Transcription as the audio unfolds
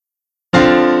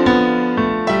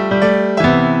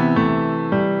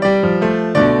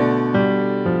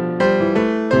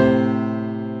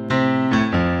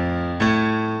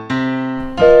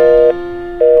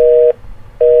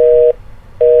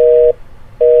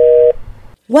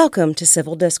Welcome to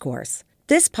Civil Discourse.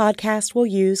 This podcast will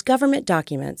use government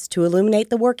documents to illuminate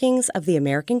the workings of the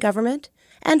American government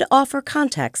and offer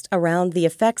context around the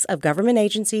effects of government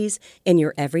agencies in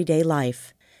your everyday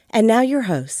life. And now your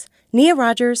hosts, Nia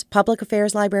Rogers, Public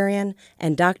Affairs Librarian,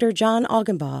 and Dr. John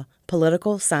Augenbaugh,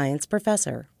 Political Science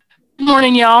Professor. Good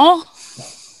morning, y'all.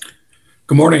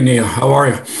 Good morning, Nia. How are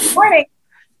you? Good morning.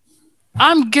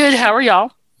 I'm good. How are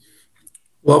y'all?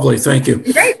 Lovely. Thank you.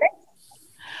 Great.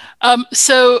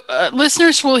 So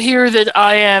listeners will hear that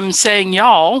I am saying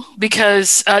y'all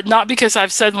because not because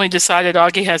I've suddenly decided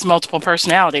Augie has multiple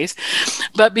personalities,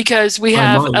 but because we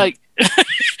have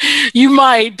you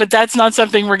might, but that's not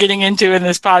something we're getting into in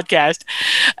this podcast.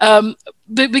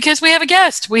 But because we have a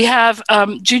guest, we have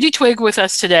Judy Twigg with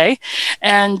us today,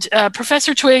 and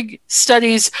Professor Twigg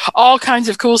studies all kinds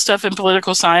of cool stuff in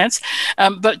political science.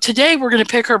 But today we're going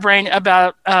to pick her brain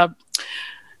about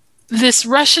this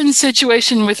Russian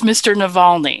situation with Mr.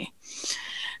 Navalny,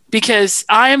 because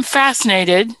I am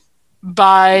fascinated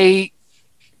by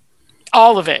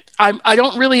all of it. I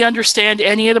don't really understand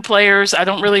any of the players. I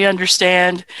don't really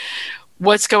understand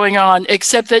what's going on,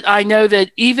 except that I know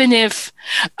that even if,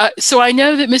 I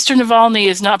know that Mr. Navalny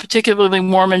is not particularly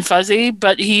warm and fuzzy,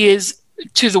 but he is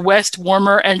to the West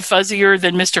warmer and fuzzier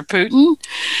than Mr. Putin.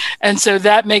 And so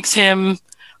that makes him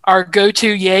our go-to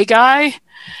yay guy,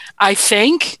 I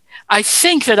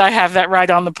think that I have that right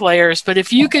on the players, but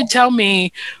if you could tell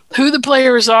me who the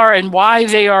players are and why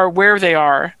they are where they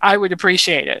are, I would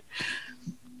appreciate it.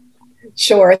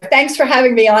 Sure. Thanks for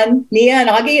having me on, Nia and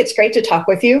Augie. It's great to talk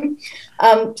with you.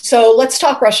 So let's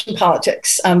talk Russian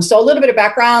politics. So a little bit of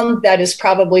background that is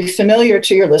probably familiar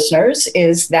to your listeners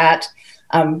is that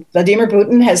Vladimir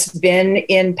Putin has been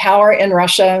in power in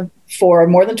Russia for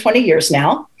more than 20 years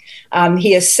now.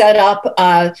 He has set up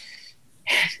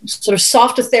sort of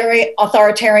soft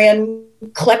authoritarian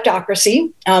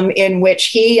kleptocracy in which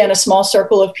he and a small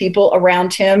circle of people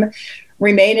around him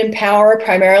remain in power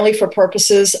primarily for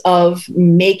purposes of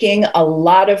making a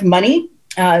lot of money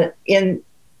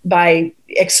by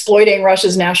exploiting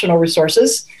Russia's national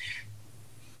resources.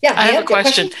 Yeah, I have a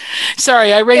question.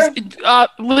 Sorry,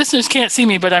 listeners can't see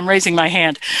me, but I'm raising my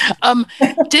hand.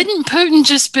 Didn't Putin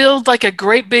just build like a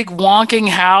great big wonking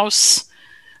house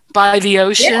by the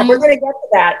ocean? Yeah, we're going to get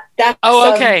to that.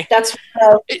 Okay. That's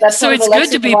so it's good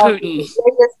to be Putin.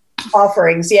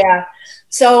 Offerings, yeah.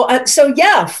 So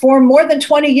yeah, for more than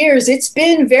 20 years, it's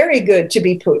been very good to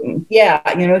be Putin.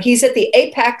 Yeah, he's at the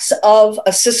apex of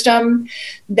a system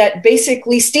that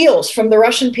basically steals from the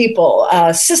Russian people,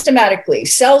 systematically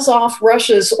sells off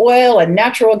Russia's oil and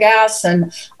natural gas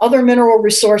and other mineral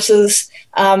resources,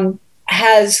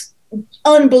 has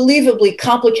unbelievably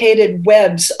complicated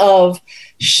webs of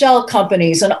shell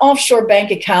companies and offshore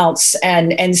bank accounts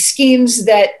and schemes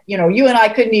that, you and I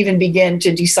couldn't even begin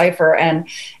to decipher and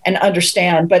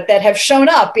understand, but that have shown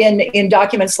up in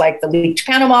documents like the leaked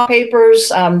Panama Papers.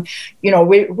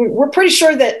 We're pretty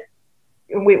sure that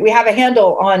we have a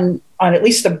handle on at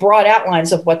least the broad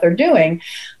outlines of what they're doing.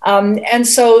 And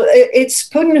so it's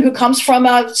Putin, who comes from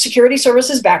a security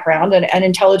services background and an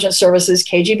intelligence services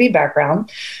KGB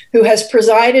background, who has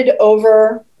presided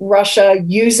over Russia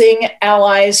using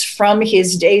allies from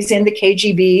his days in the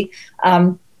KGB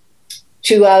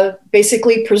to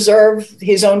basically preserve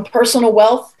his own personal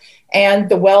wealth and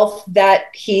the wealth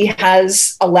that he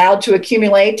has allowed to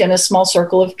accumulate in a small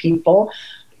circle of people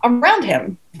around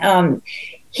him.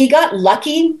 He got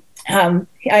lucky.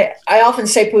 I often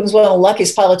say Putin's one of the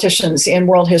luckiest politicians in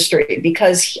world history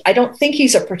because I don't think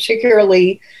he's a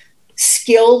particularly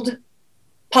skilled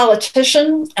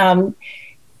politician.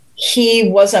 He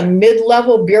was a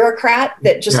mid-level bureaucrat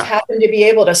that just happened to be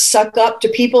able to suck up to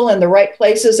people in the right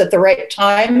places at the right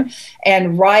time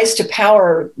and rise to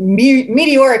power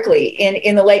meteorically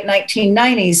in the late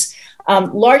 1990s.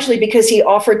 Largely because he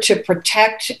offered to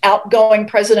protect outgoing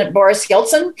President Boris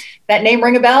Yeltsin. That name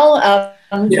ring a bell?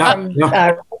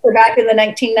 Back in the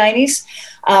 1990s.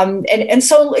 And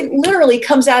so it literally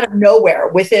comes out of nowhere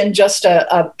within just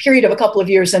a period of a couple of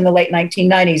years in the late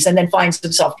 1990s, and then finds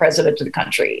himself president of the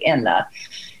country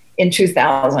in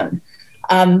 2000.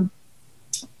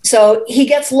 So he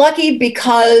gets lucky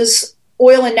because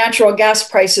oil and natural gas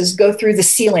prices go through the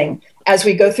ceiling as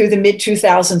we go through the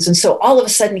mid-2000s. And so all of a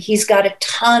sudden, he's got a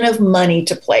ton of money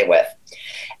to play with.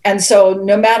 And so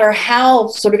no matter how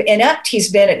sort of inept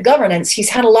he's been at governance, he's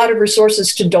had a lot of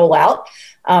resources to dole out,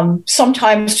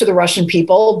 sometimes to the Russian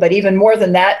people, but even more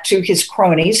than that, to his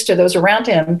cronies, to those around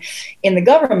him in the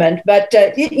government. But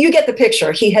you get the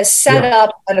picture. He has set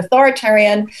up an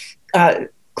authoritarian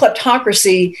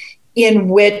kleptocracy in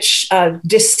which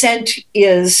dissent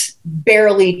is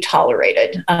barely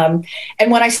tolerated. And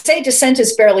when I say dissent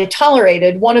is barely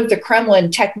tolerated, one of the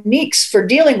Kremlin techniques for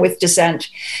dealing with dissent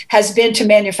has been to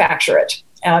manufacture it.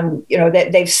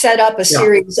 They've set up a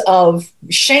series of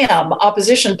sham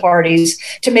opposition parties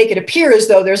to make it appear as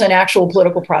though there's an actual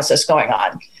political process going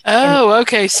on. Oh,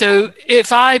 okay. So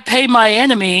if I pay my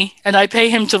enemy and I pay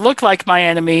him to look like my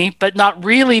enemy, but not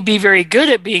really be very good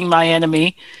at being my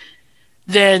enemy,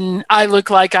 then I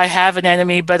look like I have an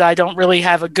enemy, but I don't really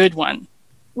have a good one.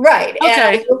 Right.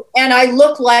 Okay. And I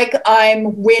look like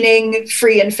I'm winning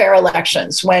free and fair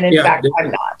elections when in fact I'm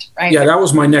not. Right. Yeah, that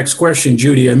was my next question,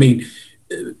 Judy. I mean,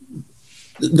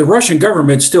 the Russian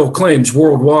government still claims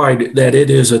worldwide that it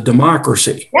is a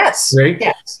democracy. Yes. Right?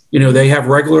 Yes. They have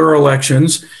regular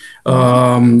elections.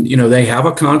 They have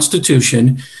a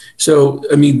constitution. So,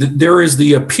 I mean, there is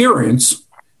the appearance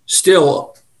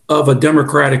still of a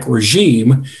democratic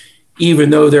regime, even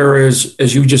though there is,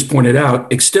 as you just pointed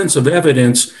out, extensive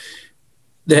evidence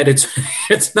that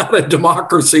it's not a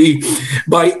democracy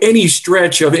by any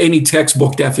stretch of any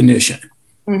textbook definition.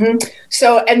 Mm-hmm.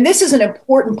 So, and this is an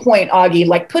important point, Augie,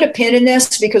 like put a pin in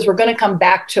this because we're going to come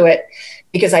back to it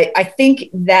because I think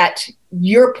that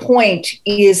your point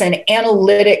is an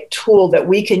analytic tool that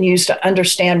we can use to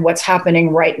understand what's happening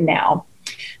right now.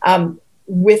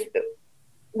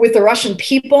 With the Russian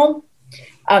people,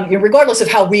 regardless of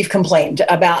how we've complained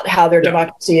about how their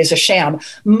democracy is a sham,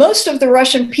 most of the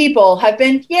Russian people have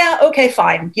been,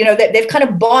 fine. They've kind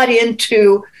of bought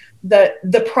into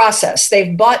the process.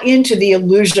 They've bought into the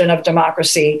illusion of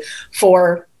democracy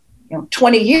for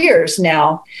 20 years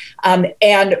now.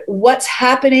 And what's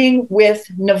happening with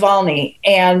Navalny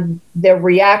and the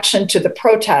reaction to the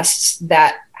protests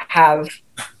that have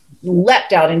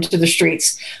leapt out into the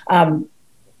streets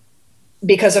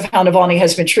because of how Navalny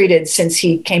has been treated since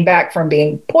he came back from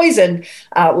being poisoned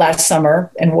last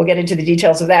summer. And we'll get into the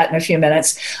details of that in a few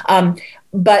minutes.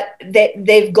 But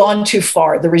they've gone too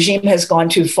far. The regime has gone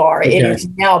too far. Okay. It is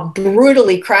now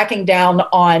brutally cracking down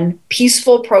on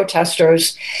peaceful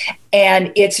protesters.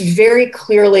 And it's very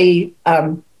clearly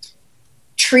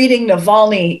treating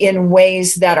Navalny in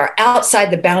ways that are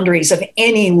outside the boundaries of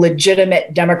any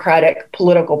legitimate democratic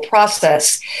political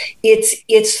process.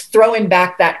 It's throwing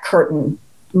back that curtain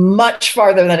much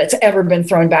farther than it's ever been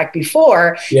thrown back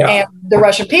before. Yeah. And the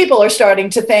Russian people are starting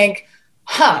to think,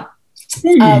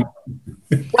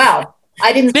 wow,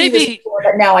 I didn't see this before,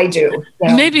 but now I do.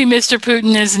 Maybe Mr.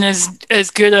 Putin isn't as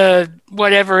good a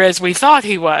whatever as we thought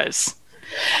he was.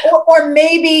 Or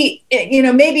maybe,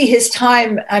 maybe his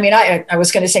time, I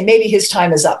was going to say maybe his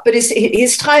time is up, but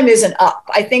his time isn't up.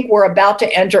 I think we're about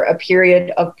to enter a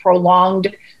period of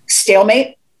prolonged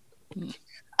stalemate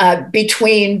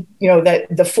between,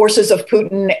 the forces of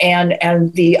Putin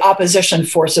and the opposition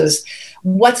forces.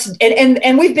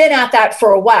 And we've been at that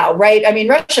for a while, right? I mean,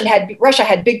 Russia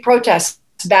had big protests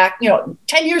back,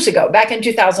 10 years ago, back in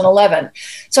 2011.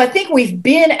 So I think we've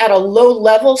been at a low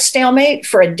level stalemate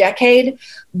for a decade,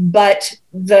 but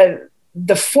the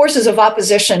forces of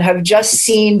opposition have just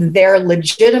seen their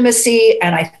legitimacy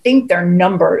and I think their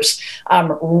numbers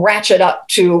ratchet up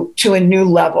to a new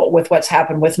level with what's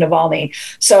happened with Navalny.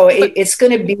 So it's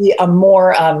going to be a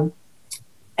more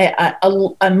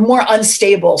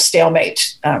unstable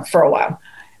stalemate for a while.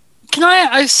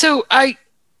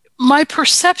 My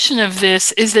perception of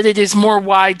this is that it is more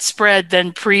widespread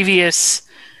than previous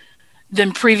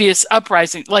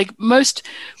uprising.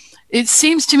 It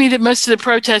seems to me that most of the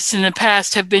protests in the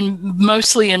past have been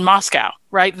mostly in Moscow,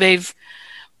 right? They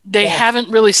haven't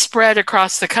really spread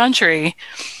across the country.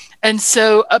 And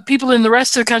so people in the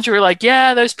rest of the country were like,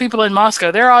 those people in Moscow,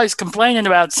 they're always complaining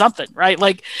about something,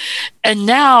 right? And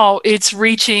now it's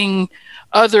reaching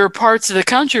other parts of the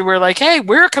country where hey,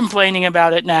 we're complaining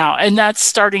about it now. And that's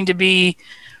starting to be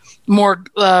more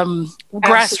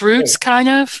grassroots kind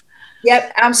of.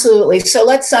 Yep, absolutely. So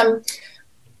let's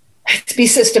be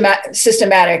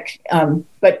systematic,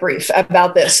 but brief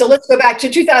about this. So let's go back to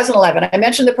 2011. I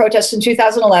mentioned the protests in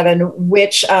 2011,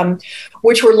 which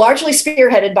were largely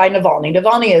spearheaded by Navalny.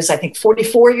 Navalny is, I think,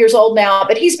 44 years old now,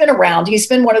 but he's been around. He's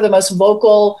been one of the most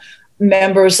vocal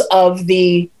members of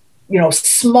the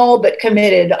small but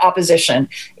committed opposition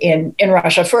in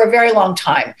Russia for a very long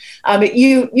time.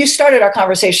 You started our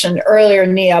conversation earlier,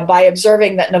 Nia, by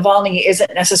observing that Navalny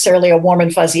isn't necessarily a warm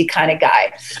and fuzzy kind of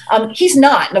guy. He's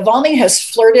not. Navalny has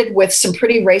flirted with some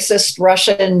pretty racist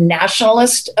Russian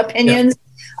nationalist opinions.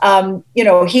 Yeah.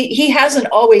 He hasn't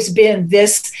always been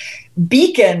this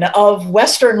beacon of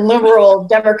Western liberal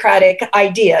democratic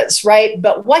ideas, right?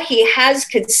 But what he has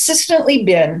consistently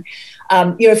been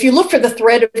If you look for the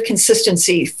thread of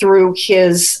consistency through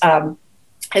his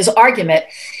argument,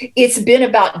 it's been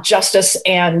about justice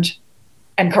and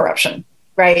corruption.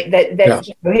 Right,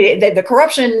 the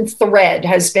corruption thread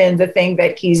has been the thing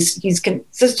that he's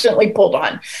consistently pulled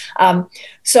on.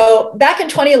 So back in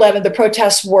 2011, the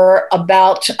protests were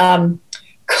about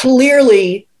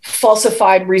clearly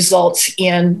falsified results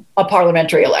in a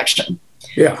parliamentary election.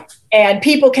 Yeah. And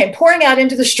people came pouring out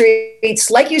into the streets,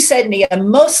 like you said, Nia,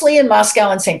 mostly in Moscow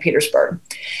and St. Petersburg.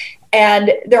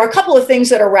 And there are a couple of things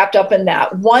that are wrapped up in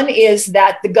that. One is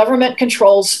that the government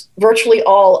controls virtually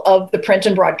all of the print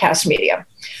and broadcast media.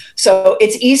 So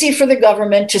it's easy for the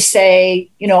government to say,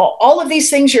 all of these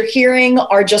things you're hearing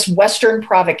are just Western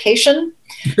provocation.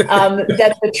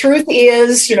 That the truth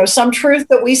is, some truth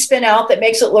that we spin out that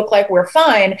makes it look like we're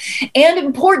fine. And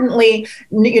importantly,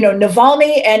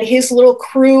 Navalny and his little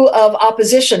crew of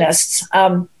oppositionists,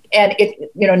 and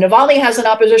Navalny has an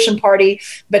opposition party,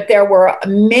 but there were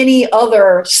many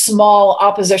other small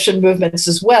opposition movements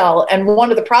as well. And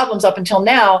one of the problems up until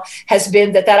now has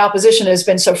been that opposition has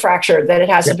been so fractured that it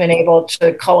hasn't been able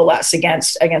to coalesce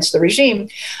against the regime.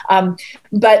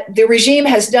 But the regime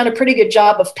has done a pretty good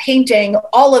job of painting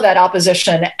all of that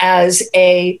opposition as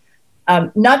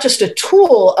not just a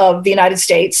tool of the United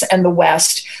States and the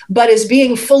West, but as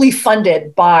being fully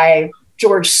funded by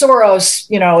George Soros,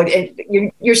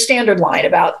 your standard line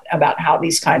about how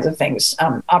these kinds of things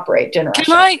operate in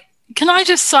Russia. Can I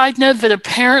just side note that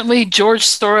apparently George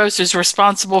Soros is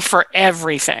responsible for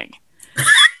everything?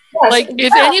 Yes,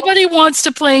 if anybody wants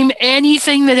to blame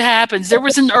anything that happens, there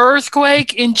was an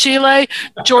earthquake in Chile,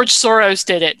 George Soros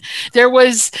did it. There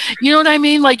was, you know what I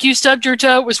mean? You stubbed your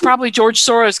toe, it was probably George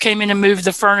Soros came in and moved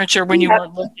the furniture when you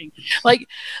weren't looking.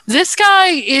 This guy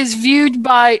is viewed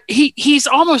by, he's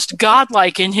almost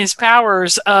godlike in his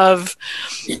powers of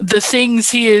the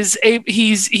things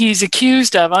he's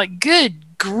accused of.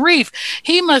 Good grief.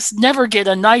 He must never get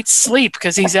a night's sleep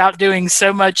because he's out doing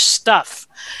so much stuff.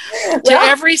 To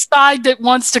every side that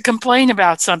wants to complain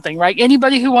about something, right?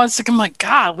 Anybody who wants to complain,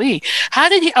 golly, how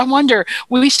did he? I wonder,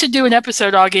 we should do an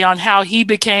episode, Augie, on how he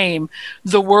became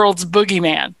the world's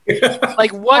boogeyman.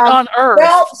 What on earth?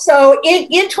 Well, so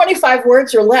in 25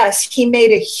 words or less, he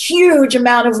made a huge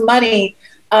amount of money,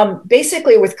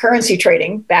 basically with currency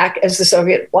trading back as the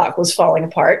Soviet bloc was falling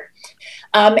apart.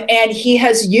 And he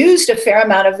has used a fair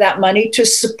amount of that money to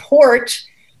support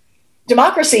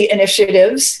democracy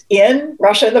initiatives in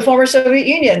Russia and the former Soviet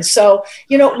Union. So,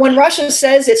 when Russia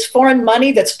says it's foreign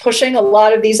money that's pushing a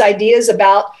lot of these ideas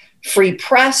about free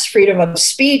press, freedom of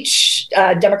speech,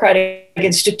 democratic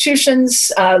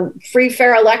institutions, free,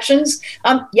 fair elections,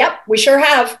 yep, we sure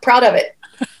have. Proud of it.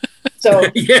 So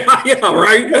yeah,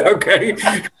 right. Okay.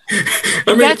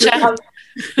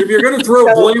 If you're going to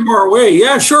throw blame our way,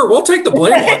 yeah, sure, we'll take the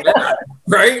blame on that,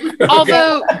 right?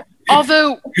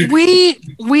 Although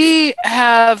we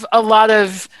have a lot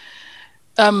of,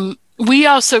 we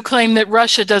also claim that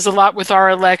Russia does a lot with our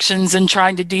elections and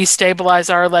trying to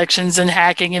destabilize our elections and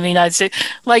hacking in the United States.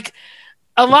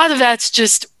 A lot of that's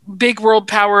just big world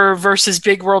power versus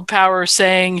big world power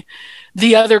saying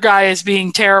the other guy is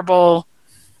being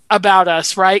about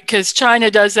us, right? Because China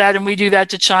does that and we do that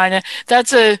to China.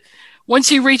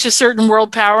 Once you reach a certain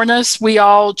world powerness, we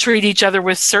all treat each other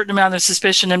with a certain amount of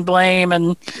suspicion and blame.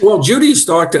 And Judy's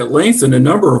talked at length in a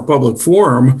number of public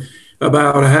forum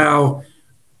about how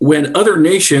when other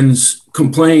nations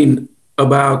complain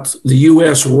about the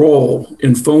U.S. role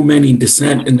in fomenting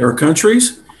dissent in their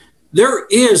countries, there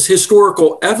is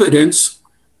historical evidence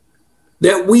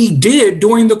that we did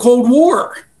during the Cold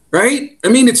War, right?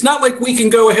 It's not like we can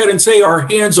go ahead and say our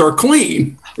hands are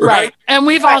clean. Right. And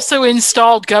we've also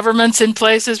installed governments in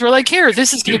places. We're like, here,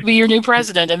 this is going to be your new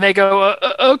president. And they go,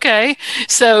 okay.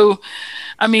 So,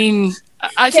 I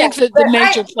think that the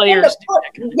major players.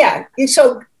 Yeah.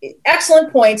 So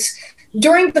excellent points.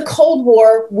 During the Cold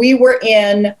War, we were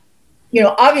in,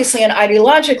 obviously an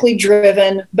ideologically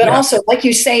driven, but also, like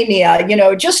you say, Nia,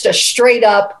 just a straight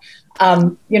up,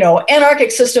 anarchic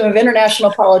system of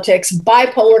international politics,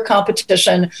 bipolar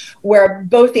competition, where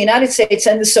both the United States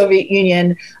and the Soviet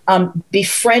Union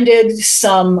befriended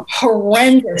some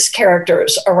horrendous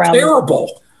characters around.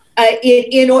 Terrible.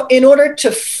 In order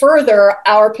to further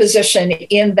our position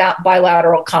in that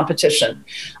bilateral competition.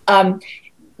 Did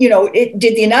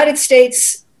the United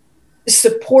States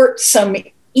support some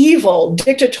evil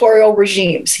dictatorial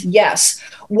regimes? Yes.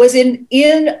 Was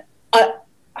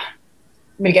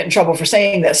I'm going to get in trouble for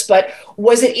saying this, but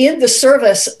was it in the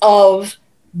service of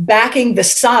backing the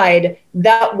side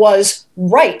that was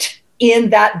right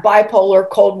in that bipolar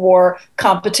Cold War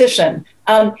competition?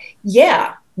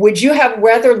 Yeah, would you have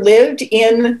rather lived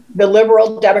in the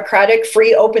liberal, democratic,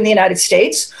 free, open United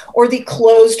States or the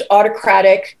closed,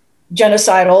 autocratic,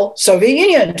 genocidal Soviet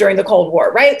Union during the Cold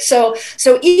War, right? So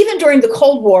even during the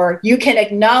Cold War, you can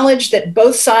acknowledge that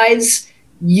both sides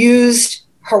used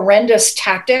horrendous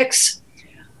tactics,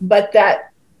 but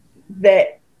that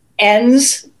the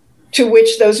ends to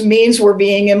which those means were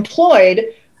being employed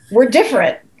were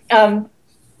different.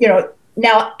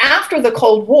 Now after the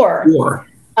Cold War,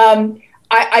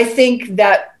 I think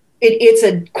that it's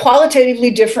a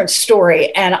qualitatively different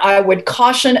story, and I would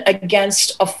caution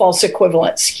against a false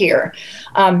equivalence here.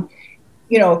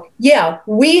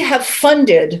 We have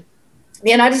funded, the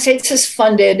United States has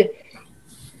funded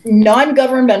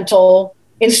non-governmental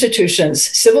institutions,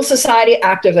 civil society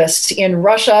activists in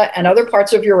Russia and other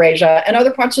parts of Eurasia and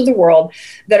other parts of the world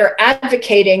that are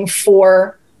advocating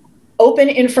for open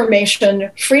information,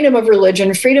 freedom of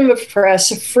religion, freedom of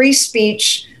press, free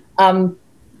speech,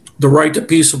 the right to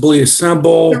peaceably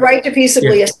assemble. And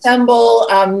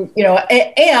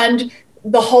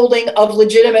the holding of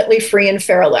legitimately free and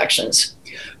fair elections.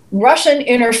 Russian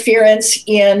interference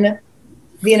in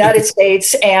the United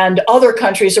States and other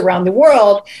countries around the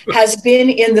world has been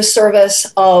in the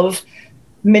service of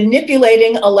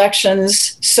manipulating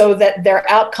elections so that their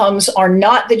outcomes are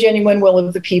not the genuine will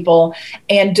of the people,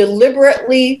 and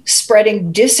deliberately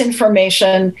spreading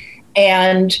disinformation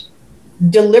and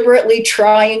deliberately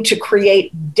trying to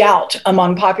create doubt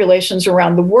among populations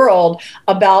around the world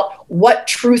about what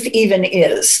truth even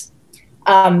is.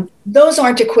 Those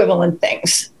aren't equivalent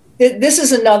things. This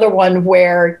is another one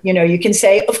where, you can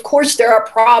say, of course, there are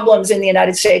problems in the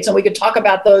United States, and we could talk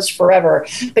about those forever.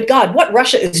 But God, what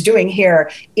Russia is doing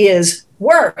here is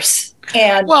worse.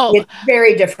 And it's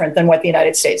very different than what the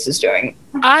United States is doing.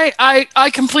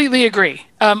 I completely agree.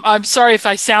 I'm sorry if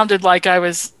I sounded like I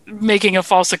was making a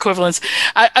false equivalence.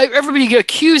 Everybody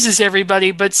accuses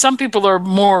everybody, but some people are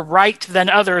more right than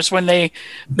others when they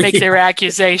make their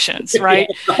accusations, right?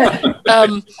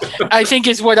 I think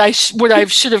is what I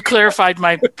should have clarified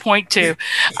my point to.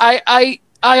 I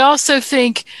also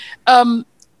think in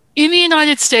the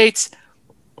United States,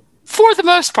 for the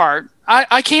most part,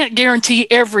 I can't guarantee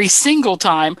every single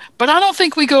time, but I don't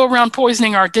think we go around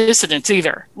poisoning our dissidents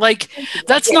either. Like,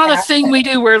 that's not a thing we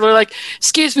do where they're like,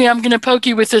 excuse me, I'm going to poke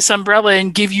you with this umbrella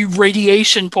and give you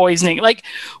radiation poisoning. Like,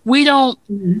 we don't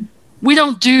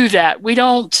do that. We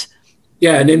don't.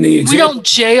 Yeah, and in the example, we don't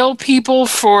jail people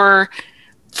for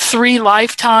 3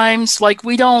 lifetimes. Like,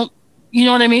 we don't. You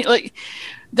know what I mean? Like,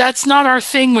 that's not our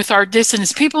thing with our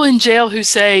dissidents. People in jail who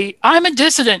say, I'm a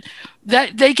dissident,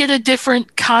 that they get a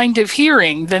different kind of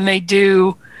hearing than they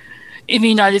do in the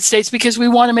United States, because we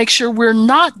want to make sure we're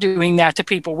not doing that to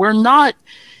people. We're not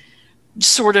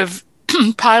sort of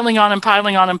piling on and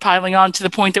piling on and piling on to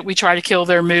the point that we try to kill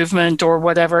their movement or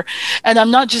whatever. And I'm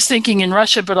not just thinking in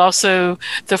Russia, but also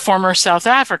the former South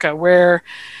Africa, where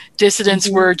dissidents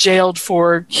were jailed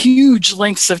for huge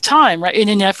lengths of time, right, in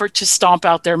an effort to stomp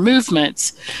out their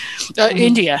movements.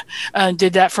 India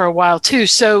did that for a while too.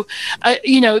 So,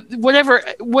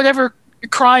 whatever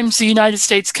crimes the United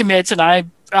States commits, and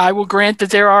I will grant that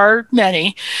there are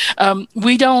many,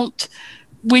 we don't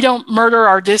murder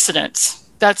our dissidents.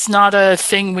 That's not a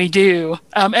thing we do,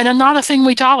 and not a thing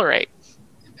we tolerate.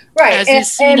 Right, as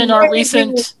is seen in our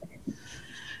recent.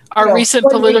 Recent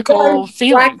political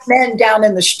feelings. Black men down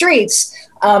in the streets,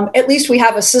 at least we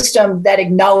have a system that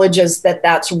acknowledges that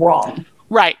that's wrong.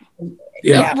 Right.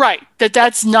 Yeah. Right.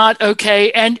 That's not okay.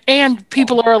 And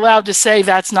people are allowed to say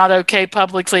that's not okay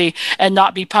publicly and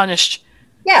not be punished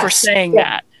for saying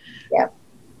that. Yeah.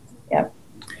 Yeah.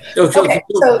 Okay.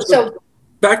 So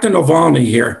back to Navalny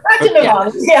here. Back to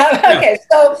Navalny. Yeah. Okay.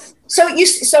 So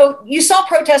you saw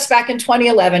protests back in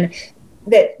 2011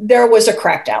 that there was a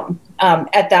crackdown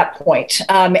at that point.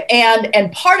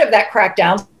 And part of that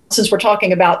crackdown, since we're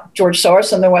talking about George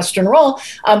Soros and the Western role,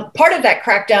 part of that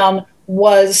crackdown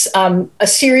was a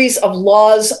series of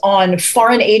laws on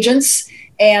foreign agents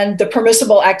and the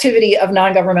permissible activity of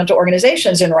non-governmental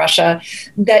organizations in Russia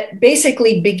that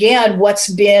basically began what's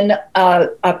been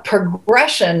a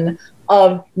progression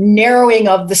of narrowing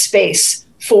of the space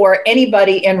for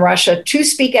anybody in Russia to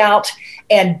speak out,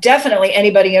 and definitely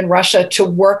anybody in Russia to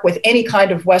work with any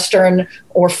kind of Western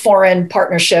or foreign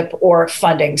partnership or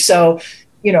funding. So,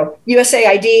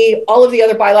 USAID, all of the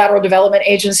other bilateral development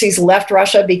agencies left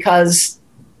Russia because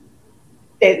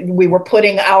we were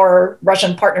putting our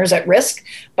Russian partners at risk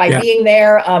by being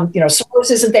there. Soros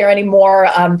isn't there anymore.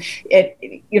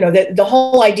 The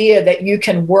whole idea that you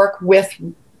can work with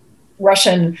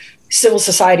Russian civil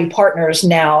society partners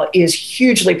now is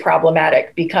hugely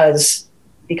problematic because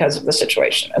because of the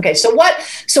situation. Okay, so what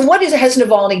has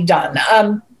Navalny done?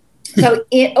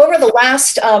 Over the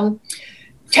last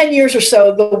 10 years or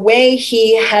so, the way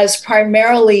he has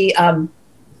primarily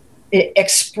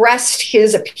expressed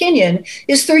his opinion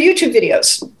is through YouTube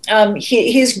videos.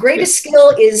 His greatest skill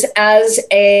is as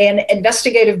an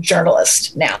investigative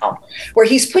journalist now, where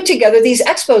he's put together these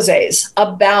exposés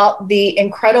about the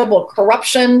incredible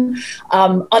corruption,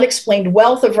 unexplained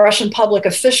wealth of Russian public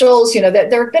officials.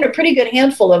 There have been a pretty good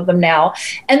handful of them now.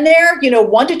 And they're,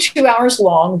 1 to 2 hours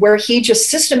long, where he just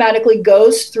systematically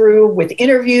goes through with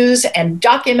interviews and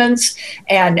documents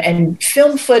and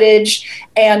film footage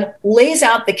and lays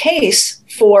out the case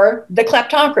for the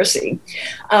kleptocracy.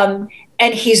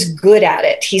 And he's good at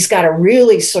it. He's got a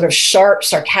really sort of sharp,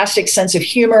 sarcastic sense of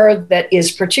humor that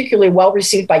is particularly well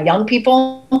received by young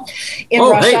people in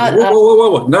Russia. Hey,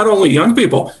 whoa. Not only young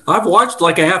people. I've watched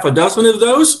like a half a dozen of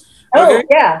those. Okay?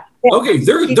 Yeah. Okay,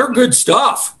 they're good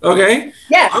stuff. Okay.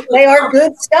 Yeah, they are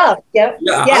good stuff. Yep.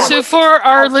 Yeah. So for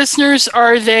our listeners,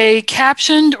 are they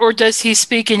captioned, or does he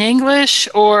speak in English,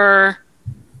 or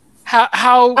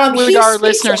how would our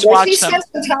listeners watch them? He spends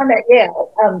some time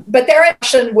but they're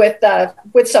captioned with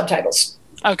subtitles.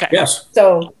 Okay. Yes.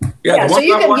 So so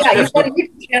you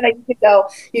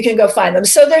can go find them.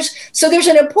 So there's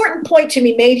an important point to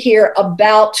be made here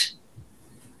about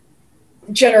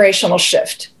generational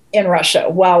shift in Russia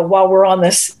while we're on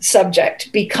this subject,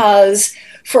 because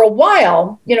for a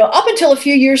while, up until a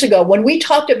few years ago, when we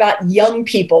talked about young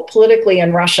people politically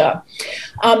in Russia,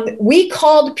 we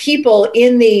called people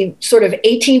in the sort of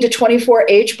 18 to 24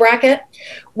 age bracket,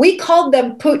 we called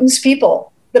them Putin's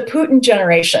people, the Putin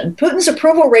generation. Putin's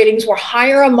approval ratings were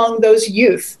higher among those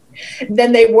youth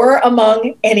than they were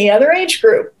among any other age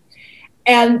group.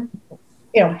 And,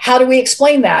 how do we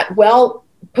explain that? Well,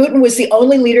 Putin was the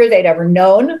only leader they'd ever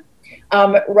known.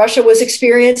 Russia was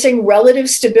experiencing relative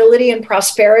stability and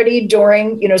prosperity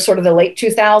during, sort of the late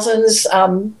 2000s,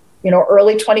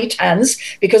 early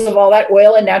 2010s, because of all that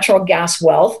oil and natural gas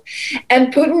wealth.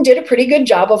 And Putin did a pretty good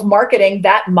job of marketing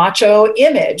that macho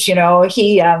image.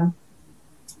 He,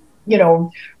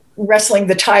 wrestling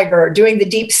the tiger, doing the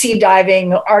deep sea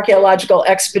diving archaeological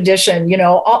expedition,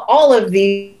 all of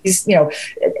these,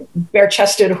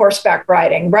 bare-chested horseback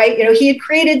riding, right? he had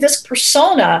created this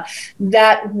persona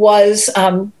that was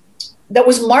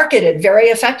marketed very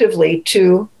effectively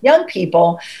to young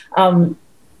people, and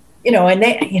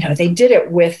they did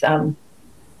it with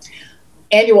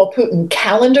annual Putin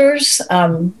calendars,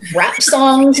 rap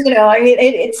songs,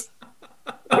 it's.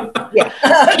 Yeah.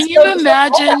 Can you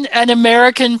imagine an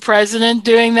American president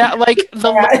doing that? Like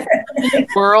the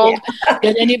world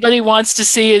that anybody wants to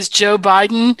see is Joe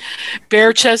Biden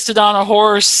bare-chested on a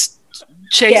horse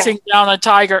chasing down a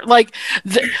tiger. Like,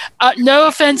 no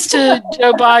offense to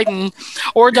Joe Biden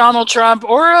or Donald Trump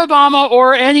or Obama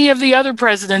or any of the other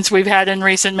presidents we've had in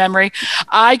recent memory,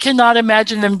 I cannot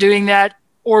imagine them doing that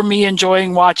or me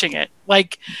enjoying watching it.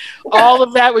 Like, all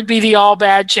of that would be the all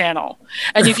bad channel.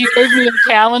 And if you gave me a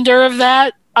calendar of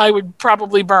that, I would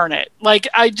probably burn it. Like,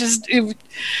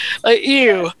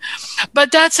 ew.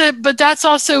 But that's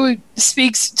also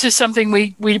speaks to something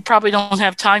we probably don't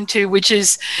have time to, which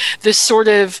is this sort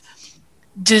of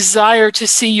desire to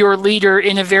see your leader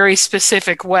in a very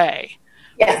specific way.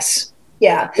 Yes.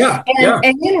 Yeah.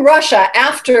 And in Russia,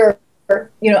 after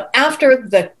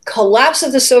the collapse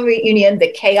of the Soviet Union,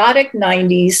 the chaotic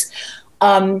 90s,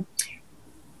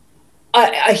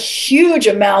 a huge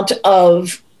amount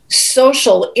of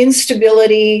social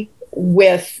instability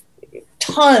with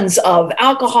tons of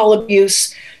alcohol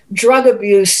abuse, drug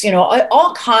abuse,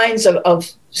 all kinds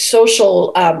of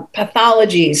social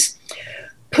pathologies.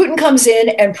 Putin comes in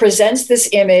and presents this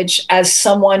image as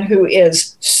someone who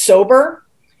is sober,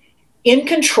 in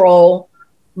control,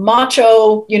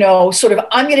 macho, sort of,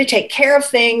 I'm going to take care of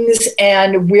things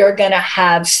and we're going to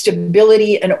have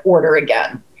stability and order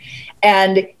again.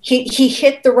 And he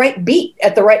hit the right beat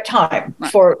at the right time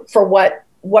for what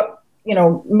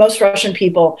most Russian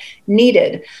people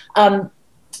needed.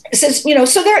 Says,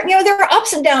 so there are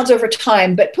ups and downs over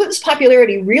time, but Putin's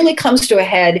popularity really comes to a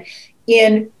head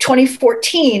in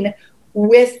 2014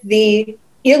 with the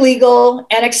illegal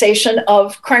annexation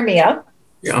of Crimea.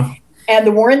 Yeah. And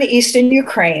the war in the eastern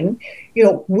Ukraine.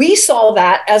 We saw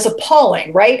that as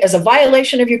appalling, right? As a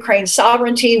violation of Ukraine's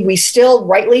sovereignty. We still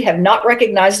rightly have not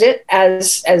recognized it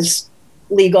as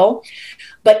legal.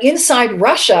 But inside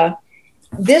Russia,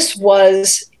 this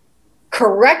was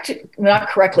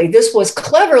this was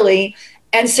cleverly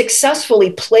and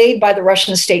successfully played by the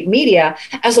Russian state media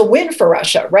as a win for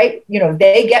Russia, right?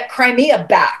 They get Crimea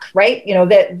back, right?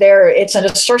 That it's an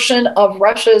assertion of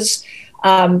Russia's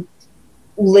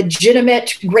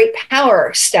legitimate great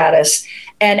power status.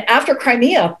 And after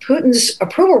Crimea, Putin's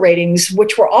approval ratings,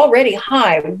 which were already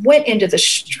high, went into the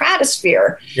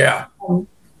stratosphere. Yeah.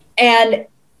 And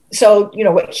so,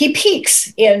 he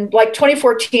peaks in like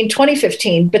 2014,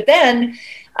 2015, but then,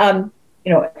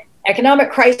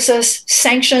 economic crisis,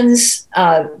 sanctions,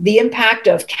 the impact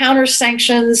of counter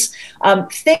sanctions,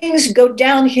 things go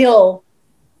downhill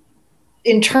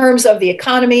in terms of the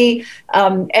economy,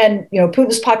 and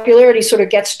Putin's popularity sort of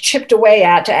gets chipped away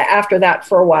at after that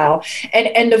for a while.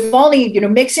 And Navalny,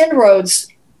 makes inroads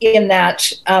in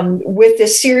that with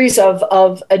this series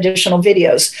of additional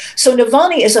videos. So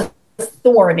Navalny is a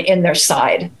thorn in their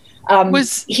side.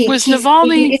 Was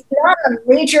Navalny? He's not a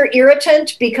major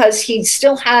irritant because he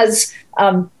still has,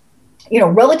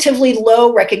 relatively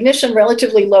low recognition,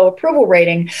 relatively low approval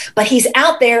rating, but he's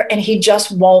out there and he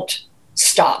just won't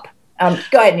stop.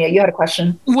 Go ahead, Nia. You had a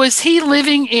question. Was he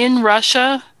living in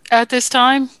Russia at this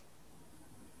time?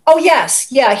 Oh,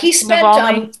 yes. Yeah. He spent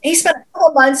a couple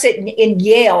of months in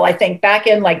Yale, I think, back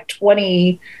in like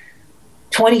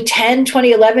 2010,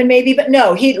 2011, maybe. But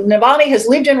no, Navalny has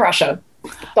lived in Russia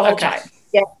the whole time.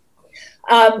 Yeah.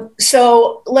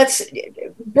 So let's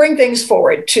bring things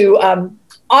forward to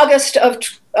August of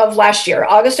last year,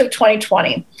 August of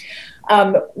 2020,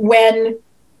 when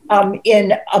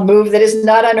in a move that is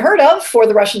not unheard of for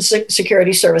the Russian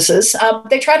security services,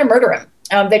 they try to murder him.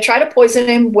 They try to poison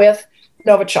him with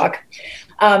Novichok.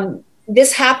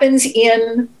 This happens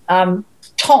in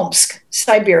Tomsk,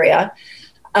 Siberia,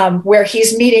 where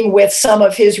he's meeting with some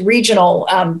of his regional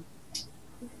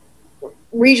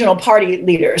party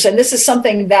leaders. And this is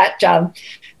something that,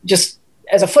 just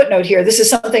as a footnote here, this is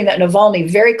something that Navalny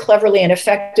very cleverly and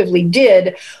effectively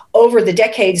did over the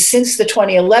decades since the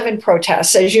 2011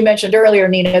 protests. As you mentioned earlier,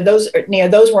 Nina, those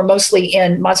were mostly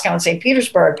in Moscow and St.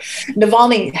 Petersburg.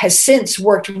 Navalny has since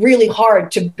worked really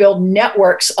hard to build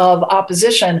networks of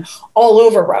opposition all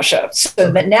over Russia,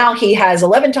 so that now he has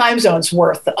 11 time zones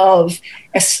worth of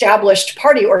established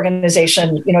party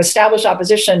organization, established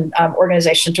opposition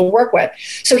organization to work with.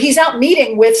 So he's out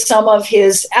meeting with some of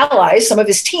his allies, some of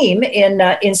his team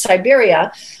in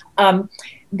Siberia.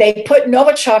 They put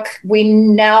Novichok, we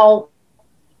now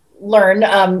learn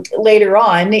later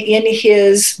on, in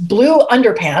his blue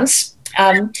underpants.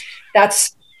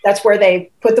 That's where they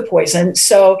put the poison.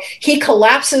 So he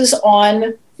collapses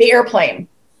on the airplane.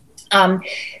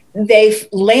 They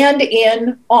land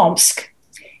in Omsk,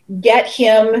 get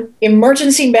him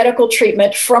emergency medical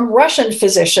treatment from Russian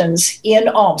physicians in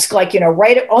Omsk,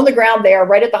 right on the ground there,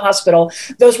 right at the hospital.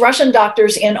 Those Russian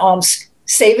doctors in Omsk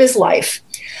save his life.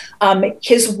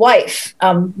 His wife,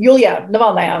 Yulia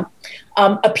Navalnaya,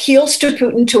 appeals to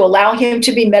Putin to allow him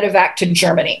to be medevaced to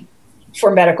Germany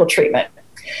for medical treatment.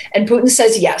 And Putin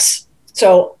says yes.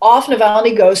 So off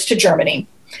Navalny goes to Germany.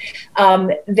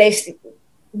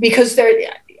 Because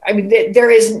there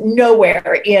is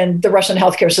nowhere in the Russian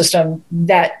healthcare system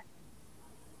that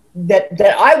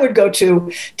I would go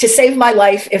to save my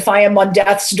life if I am on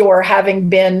death's door, having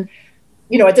been,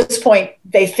 at this point,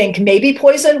 they think maybe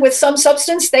poisoned with some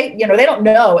substance. They don't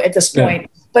know at this point. Yeah.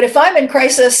 But if I'm in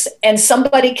crisis and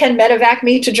somebody can medevac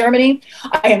me to Germany,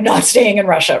 I am not staying in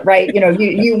Russia, right?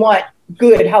 You want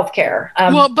good healthcare.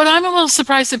 But I'm a little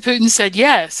surprised that Putin said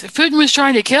yes. If Putin was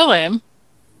trying to kill him,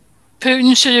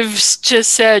 Putin should have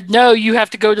just said, no, you have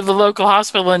to go to the local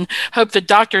hospital and hope the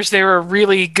doctors there are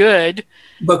really good.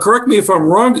 But correct me if I'm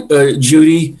wrong,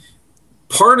 Judy,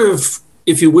 part of,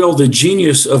 if you will, the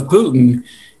genius of Putin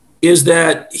is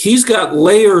that he's got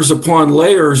layers upon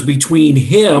layers between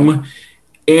him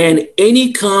and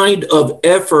any kind of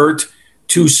effort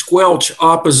to squelch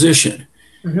opposition.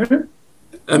 Mm-hmm.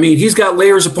 I mean, he's got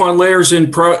layers upon layers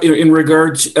in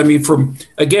regards, from,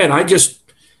 again, I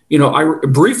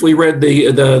briefly read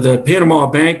the Panama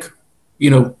Bank,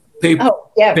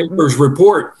 papers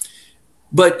report,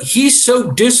 but he's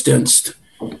so distanced,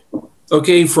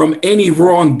 from any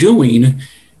wrongdoing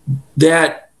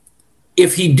that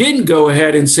if he didn't go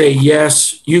ahead and say,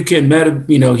 yes, you can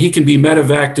he can be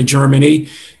medevaced to Germany,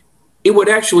 it would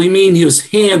actually mean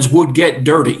his hands would get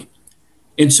dirty.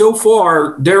 And so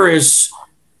far, there is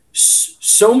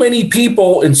so many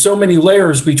people and so many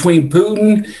layers between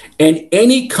Putin and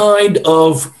any kind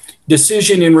of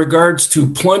decision in regards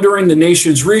to plundering the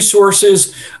nation's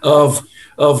resources, of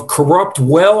corrupt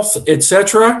wealth,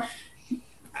 etc.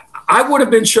 I would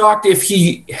have been shocked if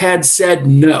he had said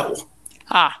no.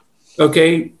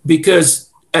 Because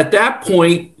at that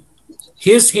point,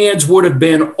 his hands would have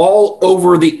been all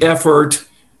over the effort,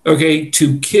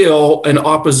 to kill an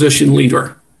opposition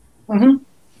leader. Mm-hmm.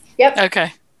 Yep.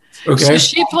 Okay. So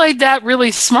she played that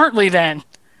really smartly then.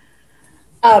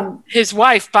 his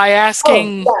wife by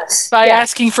asking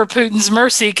asking for Putin's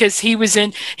mercy because he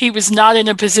was not in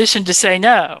a position to say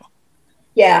no.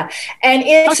 Yeah. And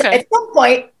it's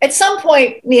at some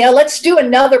point, Nia, let's do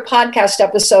another podcast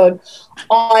episode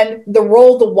on the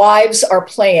role the wives are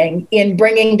playing in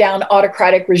bringing down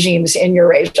autocratic regimes in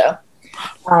Eurasia.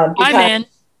 I'm in.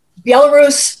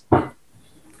 Belarus,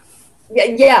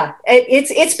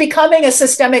 it's becoming a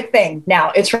systemic thing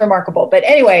now. It's remarkable. But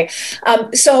anyway,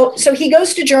 so he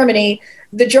goes to Germany.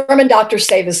 The German doctors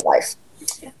save his life.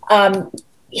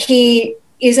 He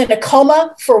is in a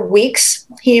coma for weeks.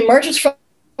 He emerges from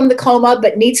the coma,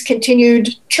 but needs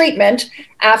continued treatment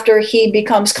after he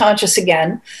becomes conscious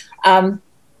again.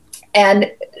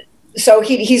 And so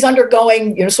he's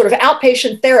undergoing, sort of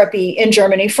outpatient therapy in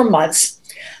Germany for months.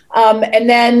 And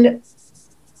then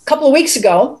a couple of weeks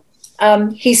ago,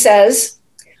 he says,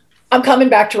 I'm coming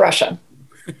back to Russia.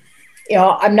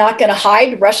 I'm not going to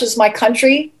hide. Russia's my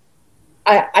country.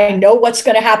 I know what's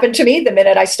going to happen to me the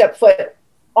minute I step foot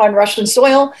on Russian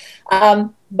soil.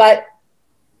 But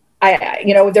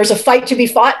there's a fight to be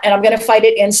fought, and I'm going to fight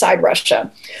it inside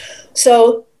Russia.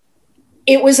 So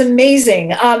it was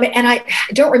amazing. And I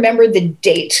don't remember the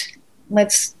date.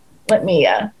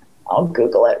 I'll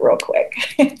Google it real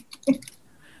quick.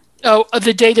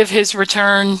 The date of his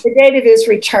return. The date of his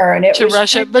return to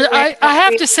Russia. But I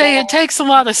have to say, it takes a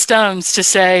lot of stones to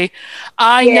say,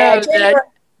 I know that.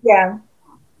 Yeah.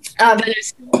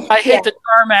 If I hit the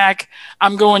tarmac,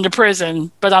 I'm going to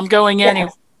prison, but I'm going anyway.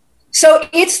 So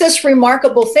it's this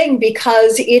remarkable thing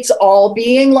because it's all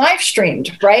being live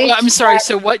streamed, right? Well, I'm sorry.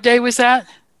 So what day was that?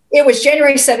 It was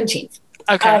January 17th.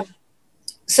 Okay.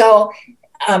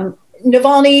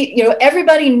 Navalny,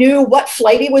 everybody knew what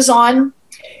flight he was on.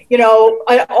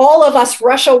 All of us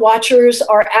Russia watchers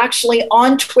are actually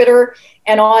on Twitter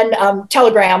and on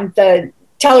Telegram. The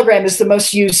Telegram is the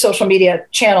most used social media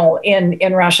channel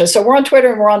in Russia. So we're on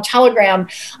Twitter and we're on Telegram,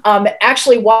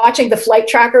 actually watching the flight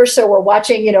tracker. So we're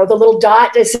watching, the little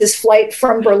dot as his flight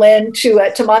from Berlin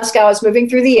to Moscow is moving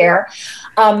through the air.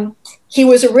 He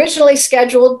was originally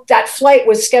that flight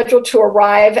was scheduled to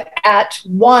arrive at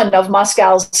one of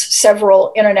Moscow's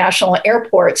several international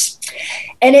airports.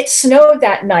 And it snowed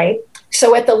that night.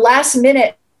 So at the last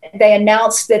minute, they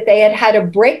announced that they had a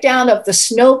breakdown of the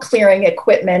snow clearing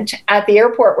equipment at the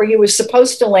airport where he was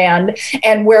supposed to land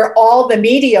and where all the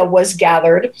media was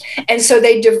gathered. And so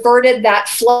they diverted that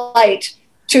flight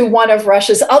to one of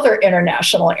Russia's other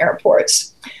international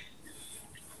airports.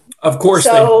 Of course.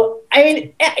 So,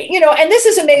 and this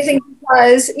is amazing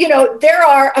because, there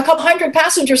are a couple hundred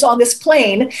passengers on this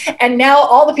plane, and now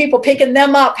all the people picking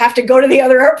them up have to go to the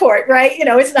other airport, right?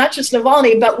 It's not just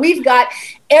Navalny, but we've got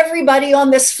everybody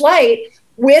on this flight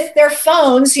with their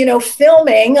phones,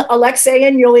 filming Alexei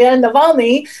and Yulia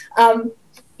Navalny,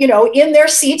 in their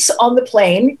seats on the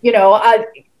plane,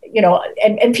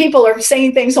 and people are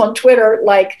saying things on Twitter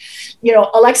like,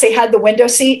 Alexei had the window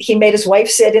seat. He made his wife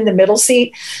sit in the middle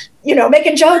seat,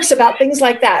 making jokes about things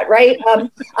like that, right?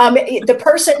 The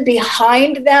person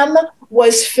behind them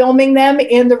was filming them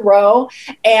in the row.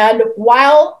 And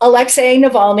while Alexei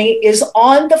Navalny is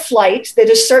on the flight that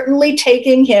is certainly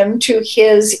taking him to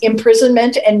his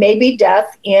imprisonment and maybe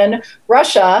death in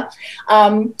Russia,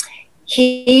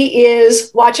 he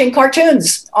is watching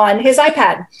cartoons on his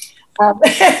iPad.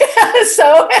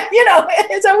 So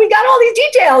we got all these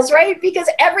details, right? Because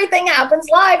everything happens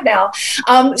live now.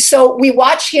 So we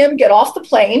watch him get off the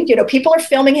plane. People are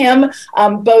filming him,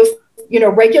 both,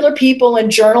 regular people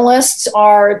and journalists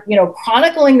are,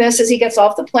 chronicling this as he gets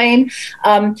off the plane.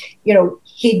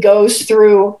 He goes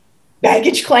through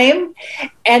baggage claim,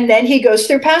 and then he goes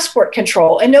through passport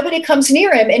control, and nobody comes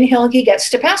near him until he gets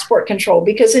to passport control,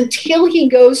 because until he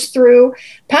goes through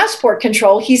passport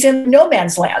control, he's in no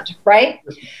man's land, right?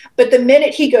 But the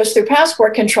minute he goes through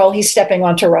passport control, he's stepping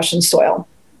onto Russian soil.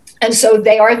 And so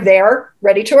they are there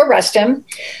ready to arrest him.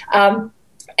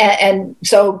 And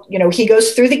so, he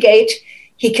goes through the gate,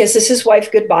 he kisses his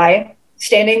wife goodbye,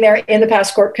 standing there in the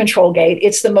passport control gate.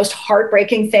 It's the most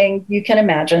heartbreaking thing you can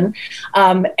imagine.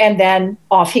 And then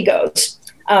off he goes.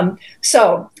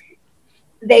 So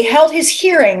they held his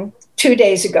hearing 2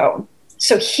 days ago.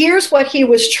 So here's what he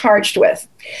was charged with.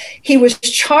 He was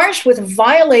charged with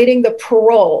violating the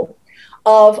parole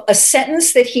of a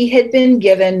sentence that he had been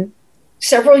given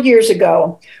several years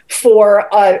ago for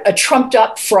a trumped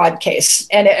up fraud case.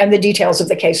 And the details of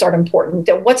the case aren't important.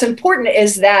 What's important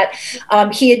is that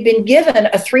he had been given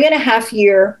a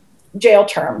 3.5-year jail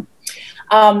term.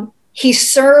 He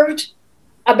served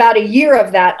about a year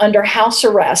of that under house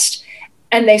arrest,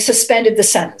 and they suspended the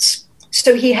sentence.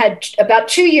 So he had about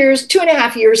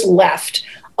 2.5 years left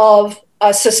of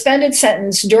a suspended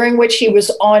sentence during which he was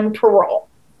on parole.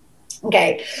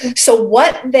 Okay, so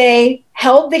what they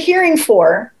held the hearing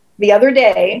for the other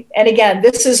day, and again,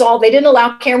 this is all, they didn't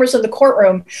allow cameras in the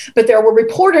courtroom, but there were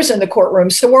reporters in the courtroom.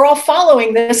 So we're all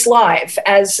following this live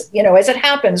as, you know, as it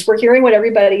happens. We're hearing what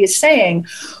everybody is saying.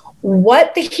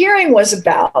 What the hearing was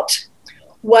about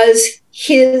was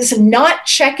his not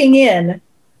checking in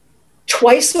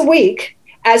twice a week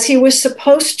as he was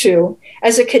supposed to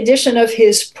as a condition of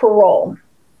his parole.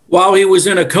 While he was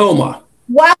in a coma.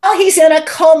 While he's in a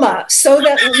coma, so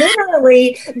that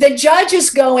literally the judge is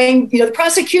going, you know, the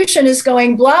prosecution is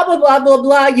going, blah, blah, blah, blah,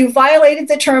 blah. You violated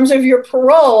the terms of your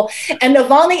parole. And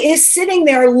Navalny is sitting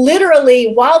there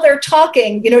literally while they're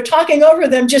talking, you know, talking over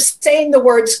them, just saying the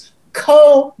words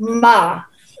coma.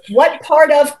 What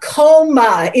part of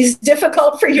coma is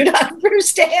difficult for you to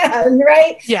understand,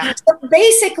 right? Yeah. So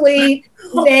basically,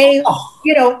 they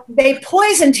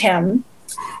poisoned him.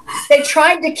 They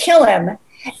tried to kill him.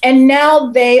 And now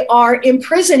they are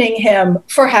imprisoning him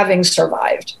for having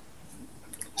survived.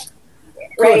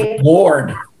 Right? Good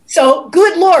Lord. So,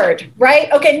 good Lord,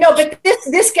 right? Okay, no, but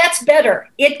this gets better.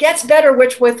 It gets better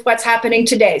with what's happening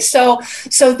today. So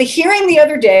the hearing the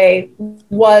other day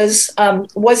was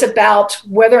about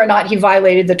whether or not he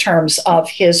violated the terms of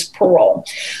his parole.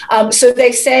 So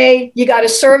they say you got to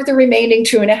serve the remaining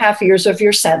 2.5 years of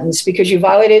your sentence because you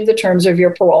violated the terms of your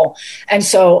parole. And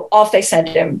so off they sent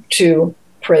him to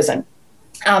prison.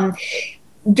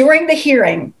 During the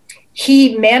hearing,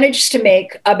 he managed to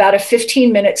make about a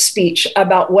 15-minute speech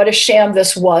about what a sham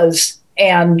this was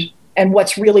and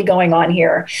what's really going on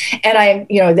here. And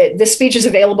this speech is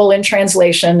available in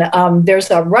translation. There's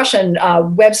a Russian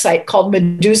website called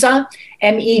Meduza,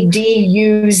 Meduza,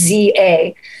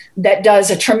 that does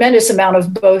a tremendous amount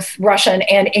of both Russian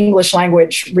and English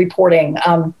language reporting.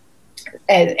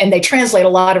 And they translate a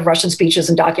lot of Russian speeches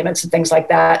and documents and things like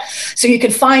that. So you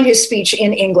can find his speech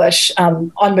in English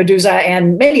on Meduza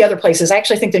and many other places. I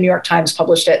actually think the New York Times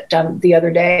published it the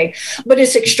other day. But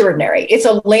it's extraordinary. It's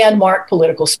a landmark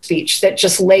political speech that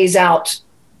just lays out,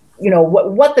 you know,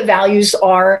 what the values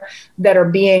are that are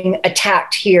being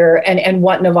attacked here and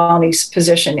what Navalny's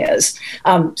position is.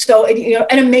 So, you know,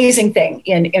 an amazing thing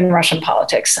in Russian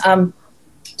politics.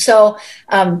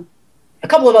 A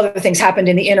couple of other things happened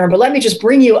in the interim, but let me just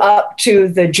bring you up to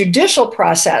the judicial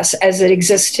process as it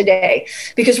exists today.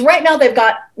 Because right now they've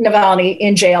got Navalny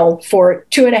in jail for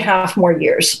 2.5 more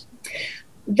years.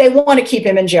 They want to keep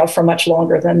him in jail for much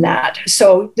longer than that.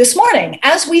 So this morning,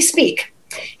 as we speak,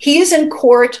 he is in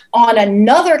court on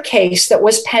another case that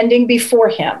was pending before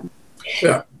him.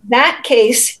 Yeah. That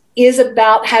case is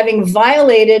about having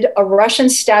violated a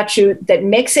Russian statute that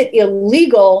makes it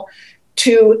illegal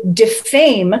to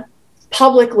defame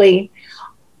publicly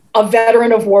a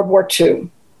veteran of World War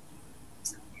II.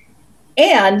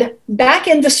 And back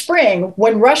in the spring,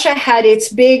 when Russia had its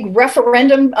big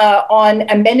referendum on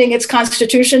amending its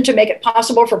constitution to make it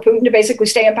possible for Putin to basically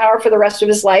stay in power for the rest of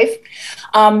his life,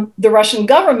 the Russian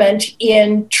government,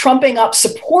 in trumping up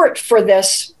support for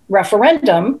this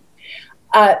referendum,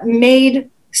 made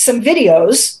some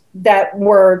videos that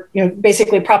were, you know,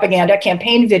 basically propaganda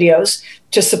campaign videos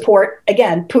to support,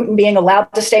 again, Putin being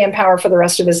allowed to stay in power for the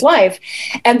rest of his life.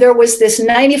 And there was this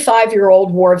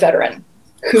 95-year-old war veteran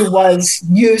who was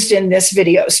used in this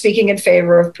video, speaking in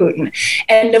favor of Putin.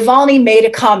 And Navalny made a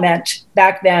comment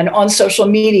back then on social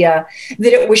media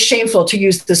that it was shameful to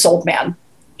use this old man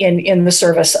in the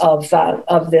service of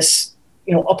this,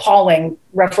 you know, appalling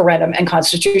referendum and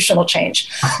constitutional change.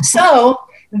 So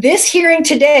this hearing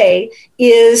today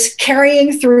is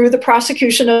carrying through the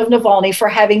prosecution of Navalny for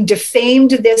having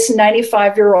defamed this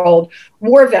 95-year-old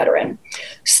war veteran.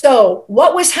 So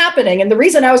what was happening, and the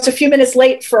reason I was a few minutes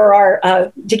late for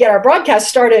to get our broadcast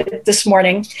started this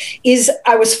morning, is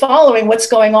I was following what's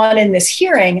going on in this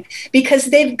hearing because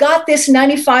they've got this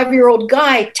 95-year-old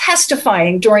guy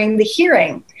testifying during the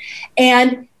hearing.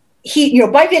 And he, you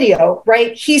know, by video,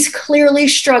 right, he's clearly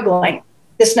struggling.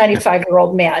 This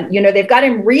 95-year-old man, you know, they've got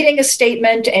him reading a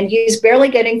statement and he's barely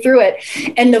getting through it.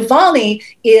 And Navalny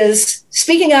is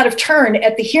speaking out of turn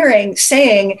at the hearing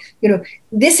saying, you know,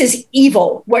 this is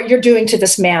evil, what you're doing to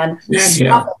this man.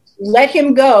 Stop it. Let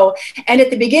him go. And at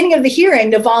the beginning of the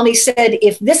hearing, Navalny said,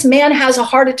 if this man has a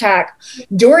heart attack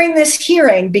during this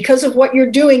hearing because of what you're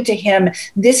doing to him,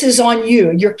 this is on you.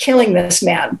 You're killing this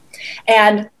man.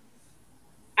 And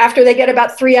after they get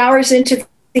about 3 hours into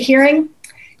the hearing,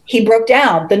 he broke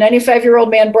down. The 95-year-old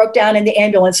man broke down and the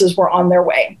ambulances were on their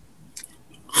way.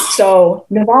 So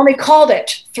Navalny called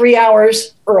it 3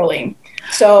 hours early.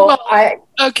 So side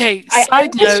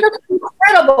note, it's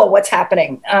incredible what's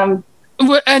happening. And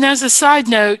as a side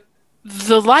note,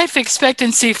 the life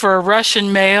expectancy for a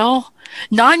Russian male,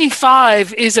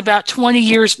 95 is about 20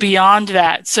 years beyond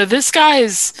that. So this guy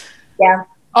is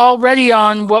already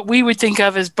on what we would think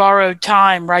of as borrowed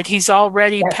time, right? He's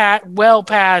already well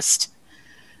past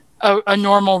a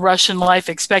normal Russian life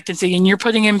expectancy, and you're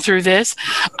putting him through this.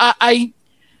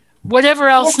 Whatever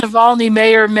else Navalny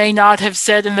may or may not have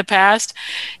said in the past,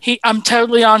 I'm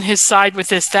totally on his side with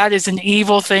this. That is an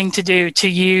evil thing to do, to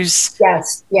use,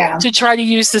 to try to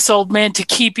use this old man to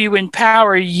keep you in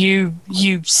power, you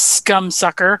scum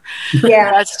sucker.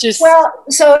 Yeah, that's just. Well,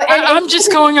 so I'm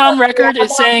just going on record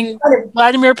as saying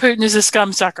Vladimir Putin is a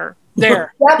scum sucker.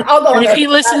 There. I'll go. And if he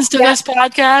listens to this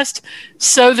podcast,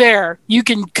 so there, you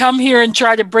can come here and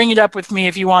try to bring it up with me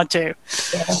if you want to.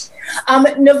 Yeah.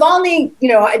 Navalny,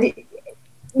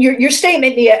 your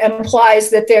statement, Nia, implies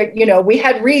that we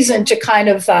had reason to kind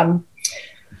of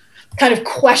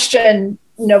question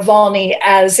Navalny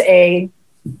as a,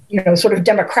 sort of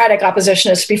democratic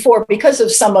oppositionist before, because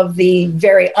of some of the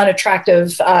very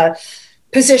unattractive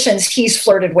positions he's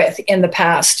flirted with in the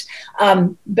past.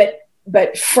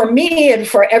 But for me and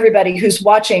for everybody who's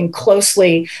watching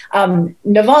closely,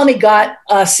 Navalny got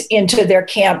us into their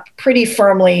camp pretty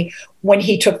firmly when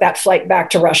he took that flight back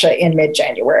to Russia in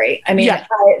mid-January. I mean,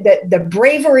 the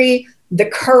bravery, the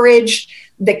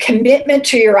courage, the commitment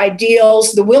to your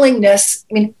ideals, the willingness,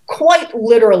 quite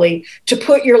literally, to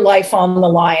put your life on the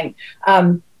line.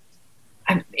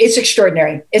 It's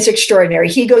extraordinary. It's extraordinary.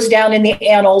 He goes down in the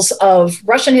annals of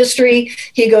Russian history.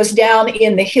 He goes down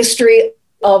in the history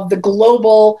of the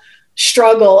global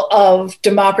struggle of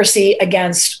democracy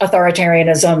against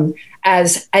authoritarianism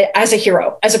as a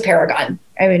hero, as a paragon.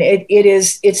 I mean,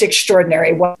 it's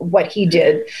extraordinary what he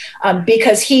did,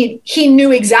 because he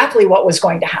knew exactly what was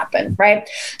going to happen, right?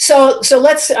 So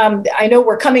let's. I know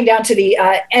we're coming down to the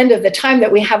end of the time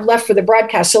that we have left for the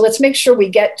broadcast. So let's make sure we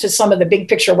get to some of the big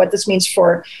picture, what this means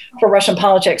for Russian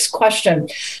politics. Question.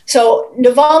 So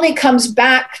Navalny comes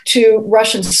back to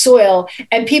Russian soil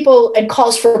and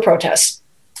calls for protests.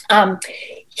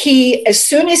 As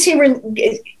soon as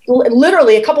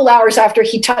literally a couple hours after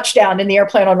he touched down in the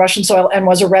airplane on Russian soil and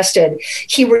was arrested,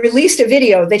 he released a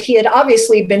video that he had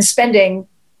obviously been spending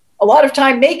a lot of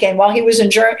time making while he was in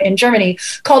Germany,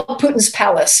 called Putin's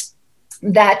Palace.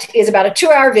 That is about a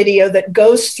 2-hour video that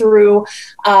goes through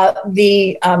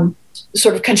the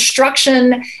sort of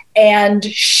construction and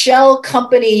shell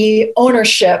company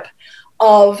ownership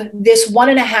of this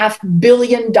 $1.5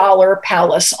 billion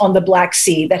palace on the Black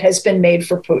Sea that has been made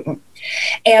for Putin.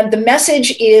 And the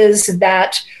message is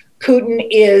that Putin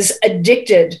is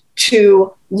addicted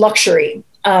to luxury,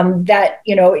 that,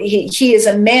 he is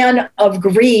a man of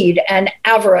greed and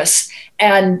avarice,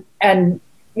 and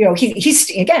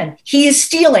he is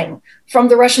stealing from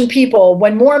the Russian people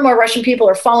when more and more Russian people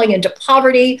are falling into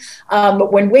poverty,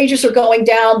 when wages are going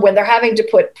down, when they're having to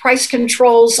put price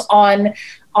controls on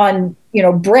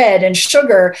bread and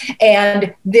sugar.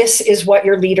 And this is what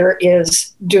your leader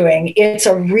is doing. It's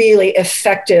a really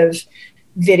effective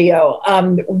video.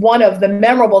 One of the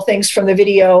memorable things from the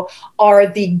video are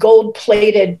the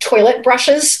gold-plated toilet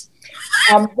brushes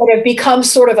that have become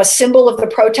sort of a symbol of the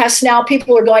protest now.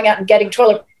 People are going out and getting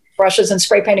toilet brushes and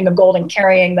spray painting them gold and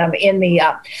carrying them in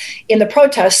the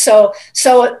protest. So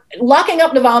locking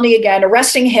up Navalny again,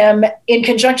 arresting him in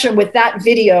conjunction with that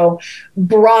video,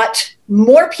 brought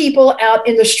more people out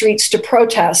in the streets to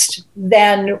protest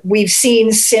than we've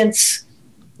seen since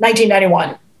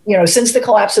 1991. Since the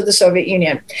collapse of the Soviet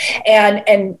Union.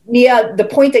 And Nia, the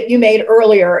point that you made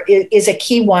earlier is a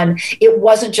key one. It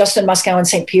wasn't just in Moscow and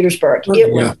St. Petersburg.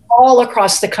 It was all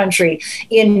across the country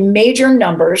in major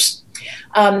numbers.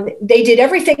 They did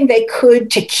everything they could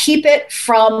to keep it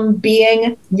from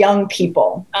being young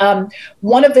people.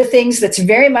 One of the things that's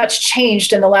very much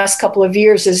changed in the last couple of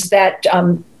years is that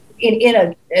in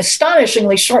an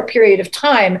astonishingly short period of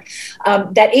time,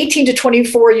 that 18 to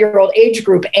 24-year-old age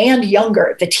group and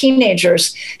younger, the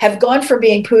teenagers, have gone from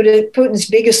being Putin's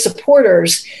biggest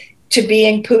supporters to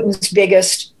being Putin's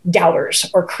biggest doubters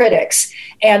or critics.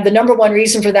 And the number one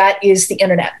reason for that is the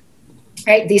internet.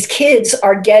 Right? These kids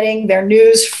are getting their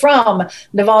news from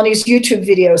Navalny's YouTube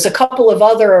videos, a couple of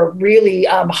other really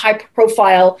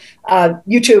high-profile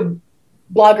YouTube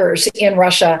bloggers in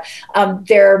Russia.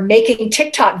 They're making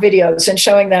TikTok videos and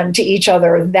showing them to each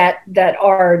other that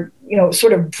are,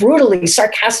 sort of brutally,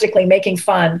 sarcastically making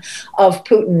fun of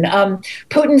Putin.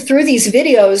 Putin, through these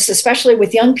videos, especially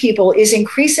with young people, is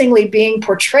increasingly being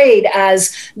portrayed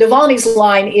as, Navalny's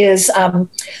line is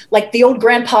like the old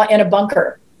grandpa in a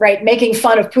bunker. Right, making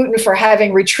fun of Putin for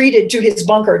having retreated to his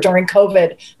bunker during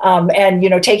COVID,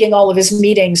 and taking all of his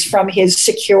meetings from his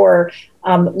secure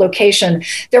location.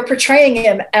 They're portraying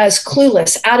him as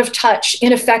clueless, out of touch,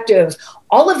 ineffective,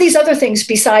 all of these other things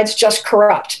besides just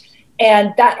corrupt.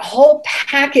 And that whole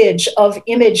package of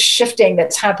image shifting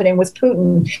that's happening with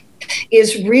Putin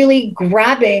is really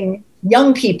grabbing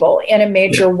young people in a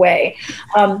major way.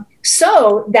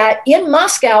 So that in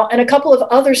Moscow and a couple of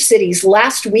other cities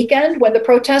last weekend, when the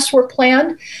protests were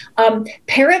planned,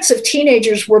 parents of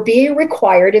teenagers were being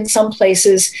required in some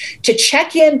places to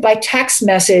check in by text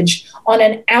message on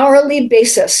an hourly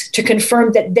basis to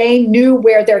confirm that they knew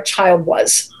where their child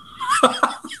was.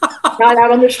 Not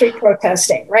out on the street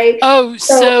protesting, right? Oh,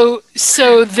 so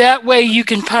that way you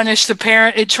can punish the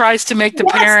parent. It tries to make the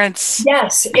parents.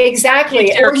 Yes, exactly.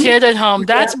 Keep their kid at home.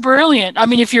 That's brilliant. I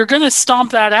mean, if you're going to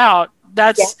stomp that out,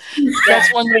 that's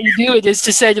one way to do it, is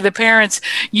to say to the parents,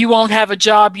 you won't have a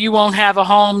job, you won't have a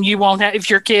home, you won't have, if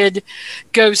your kid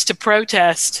goes to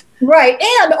protest. Right.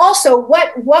 And also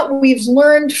what we've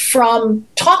learned from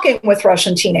talking with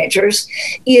Russian teenagers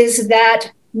is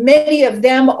that many of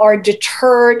them are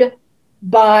deterred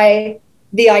by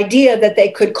the idea that they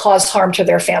could cause harm to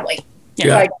their family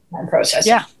by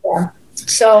protesting.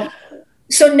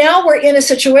 So now we're in a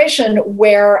situation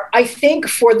where I think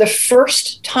for the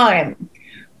first time,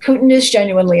 Putin is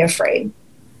genuinely afraid.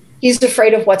 He's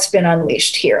afraid of what's been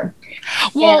unleashed here.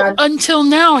 Well, until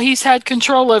now, he's had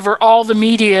control over all the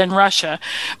media in Russia.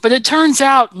 But it turns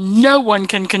out no one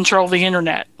can control the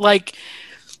internet. Like,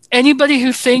 anybody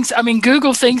who thinks, I mean,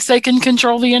 Google thinks they can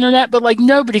control the internet, but like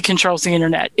nobody controls the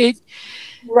internet. It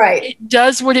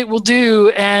does what it will do.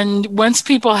 And once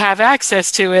people have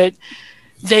access to it,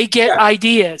 they get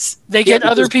ideas. They get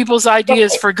other people's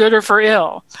ideas for good or for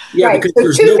ill. Yeah, because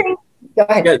there's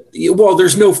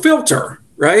no filter,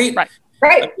 right?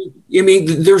 Right. I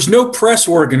mean, there's no press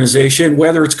organization,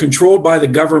 whether it's controlled by the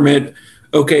government,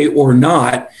 or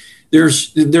not.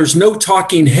 There's no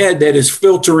talking head that is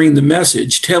filtering the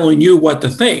message, telling you what to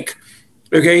think.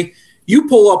 Okay, you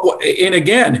pull up, and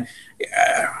again,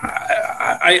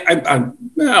 I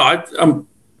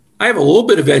have a little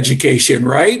bit of education,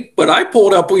 right? But I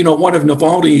pulled up, one of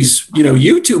Navalny's,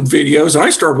 YouTube videos, and I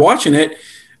started watching it.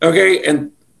 Okay,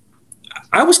 and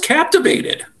I was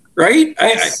captivated, right?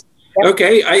 Yes.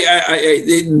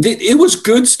 It was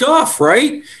good stuff,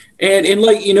 right? And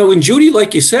like, and Judy,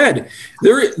 like you said,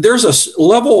 there's a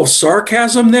level of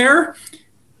sarcasm there,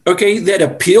 that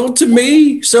appealed to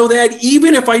me, so that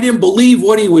even if I didn't believe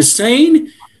what he was saying,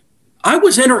 I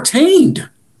was entertained.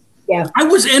 Yeah. I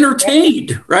was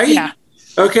entertained, right? Yeah.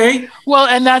 Okay. Well,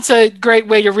 and that's a great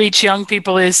way to reach young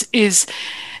people is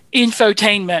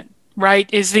infotainment, right?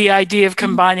 Is the idea of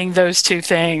combining those two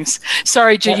things.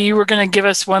 Sorry, Judy, you were going to give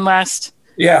us one last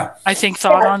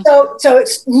thought on. So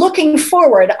it's looking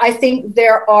forward. I think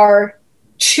there are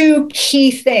two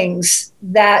key things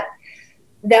that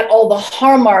all the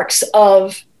hallmarks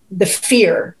of the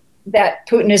fear that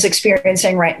Putin is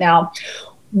experiencing right now.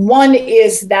 One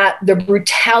is that the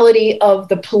brutality of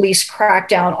the police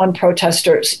crackdown on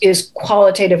protesters is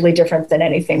qualitatively different than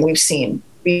anything we've seen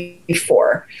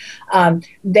before.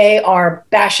 They are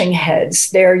bashing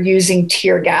heads. They're using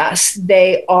tear gas.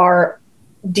 They are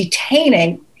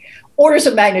detaining orders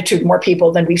of magnitude more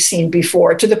people than we've seen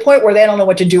before, to the point where they don't know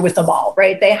what to do with them all,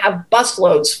 right? They have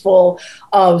busloads full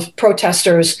of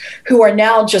protesters who are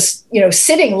now just,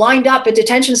 sitting lined up at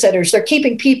detention centers. They're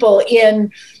keeping people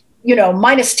in,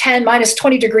 minus 10, minus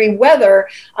 20 degree weather.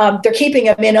 They're keeping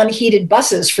them in unheated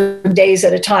buses for days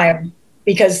at a time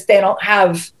because they don't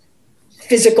have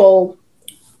physical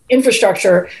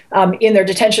infrastructure in their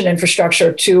detention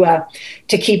infrastructure to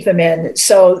keep them in.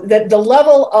 So the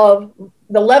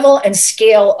level and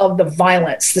scale of the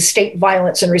violence, the state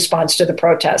violence in response to the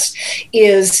protests,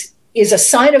 is a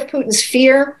sign of Putin's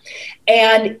fear,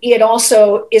 and it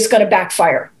also is going to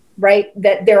backfire. Right?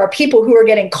 That there are people who are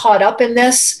getting caught up in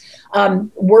this.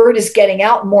 Word is getting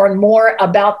out more and more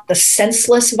about the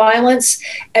senseless violence,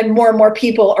 and more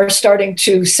people are starting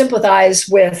to sympathize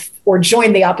with or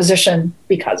join the opposition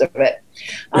because of it.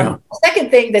 Second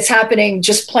thing that's happening,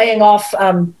 just playing off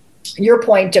your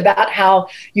point about how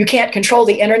you can't control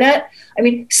the internet. I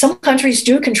mean, some countries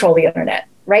do control the internet,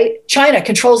 right? China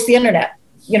controls the internet.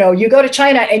 You go to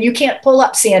China and you can't pull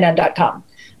up CNN.com,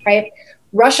 right?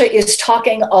 Russia is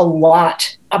talking a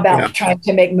lot about trying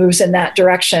to make moves in that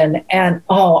direction. And,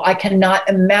 I cannot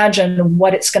imagine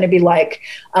what it's going to be like.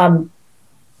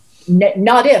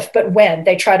 Not if, but when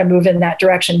they try to move in that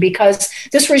direction, because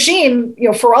this regime,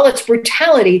 for all its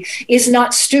brutality, is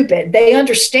not stupid. They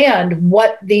understand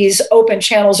what these open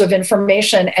channels of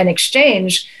information and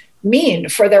exchange mean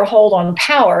for their hold on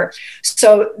power.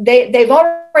 So they've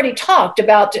already talked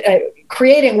about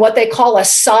creating what they call a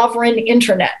sovereign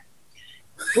internet.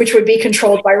 which would be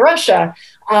controlled by Russia.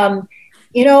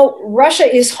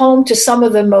 Russia is home to some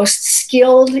of the most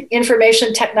skilled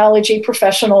information technology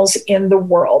professionals in the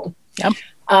world. Yep.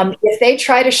 If they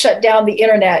try to shut down the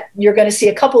internet, you're going to see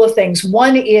a couple of things.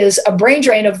 One is a brain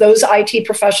drain of those IT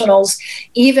professionals,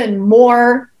 even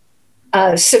more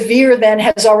severe than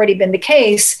has already been the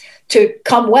case, to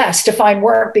come west to find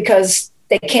work because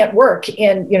they can't work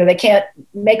they can't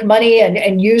make money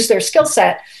and use their skill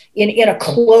set in a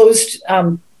closed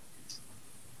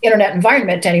internet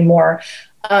environment anymore.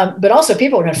 But also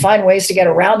people are going to find ways to get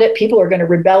around it. People are going to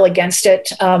rebel against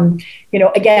it.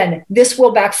 Again, this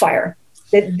will backfire.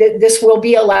 This will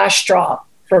be a last straw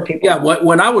for people. Yeah,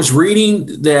 when I was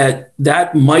reading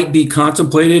that might be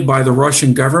contemplated by the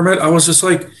Russian government, I was just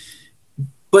like,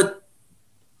 but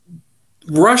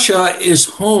Russia is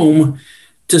home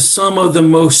to some of the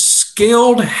most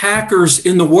skilled hackers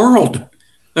in the world.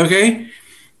 Okay?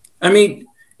 I mean,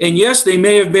 and yes, they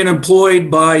may have been employed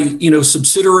by,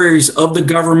 subsidiaries of the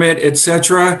government, et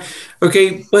cetera.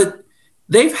 Okay, but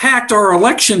they've hacked our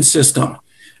election system.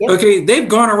 Yep. Okay, they've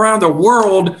gone around the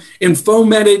world and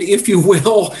fomented, if you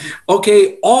will,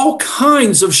 okay, all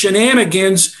kinds of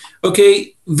shenanigans,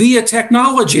 okay, via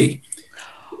technology.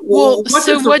 Well, what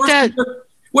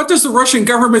does the Russian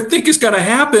government think is going to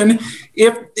happen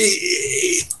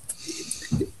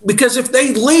because if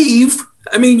they leave,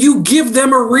 I mean, you give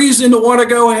them a reason to want to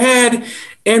go ahead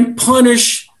and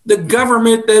punish the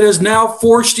government that has now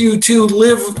forced you to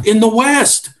live in the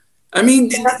West. I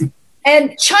mean,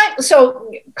 and China,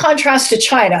 so contrast to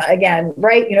China again,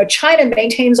 right? China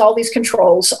maintains all these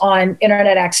controls on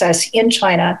internet access in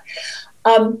China.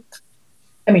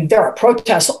 There are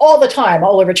protests all the time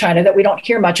all over China that we don't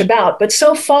hear much about. But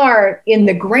so far, in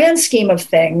the grand scheme of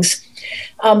things,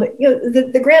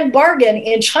 the grand bargain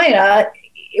in China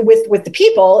with the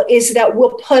people is that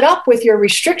we'll put up with your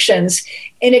restrictions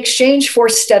in exchange for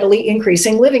steadily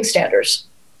increasing living standards.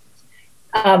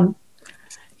 Russia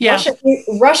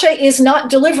is not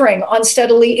delivering on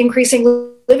steadily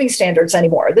increasing living standards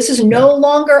anymore. This is no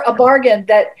longer a bargain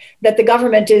that the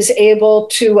government is able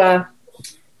to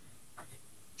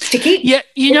keep. Yeah,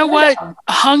 you know what?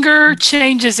 Hunger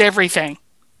changes everything.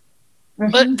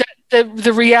 Mm-hmm. But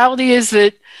the reality is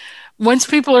that once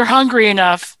people are hungry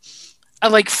enough,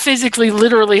 like physically,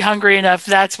 literally hungry enough,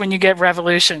 that's when you get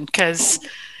revolution. Because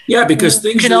you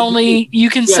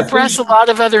can suppress a lot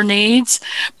of other needs,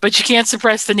 but you can't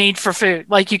suppress the need for food.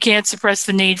 Like you can't suppress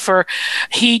the need for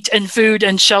heat and food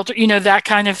and shelter, that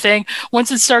kind of thing.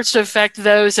 Once it starts to affect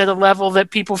those at a level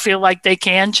that people feel like they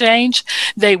can change,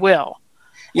 they will.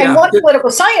 Yeah. And what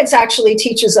political science actually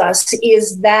teaches us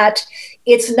is that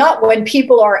it's not when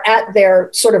people are at their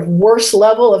sort of worst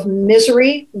level of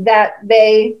misery that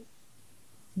you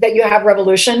have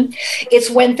revolution. It's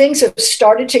when things have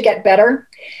started to get better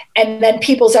and then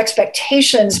people's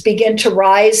expectations begin to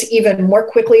rise even more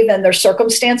quickly than their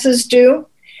circumstances do.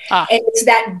 And it's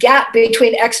that gap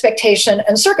between expectation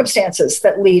and circumstances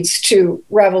that leads to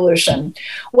revolution.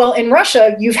 Well, in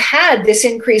Russia, you've had this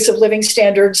increase of living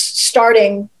standards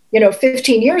starting,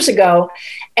 15 years ago,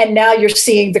 and now you're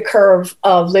seeing the curve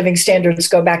of living standards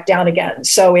go back down again.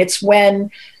 So it's when,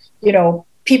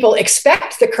 people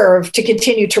expect the curve to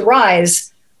continue to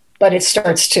rise, but it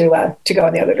starts to go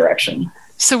in the other direction.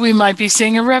 So we might be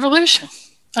seeing a revolution,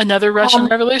 another Russian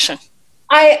revolution.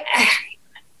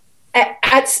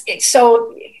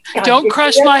 Don't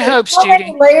crush my hopes, Judy.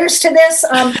 Many layers to this.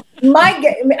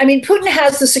 Putin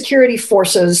has the security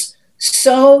forces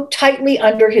so tightly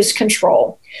under his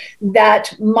control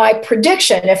that my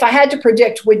prediction, if I had to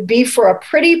predict, would be for a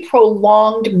pretty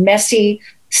prolonged, messy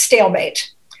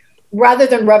stalemate rather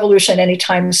than revolution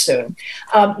anytime soon.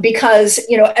 Because,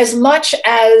 as much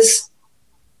as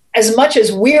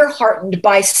we're heartened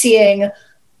by seeing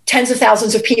tens of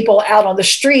thousands of people out on the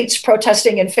streets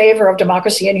protesting in favor of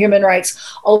democracy and human rights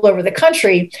all over the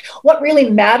country, what really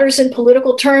matters in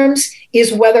political terms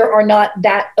is whether or not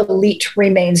that elite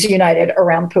remains united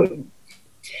around Putin.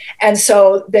 And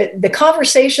so the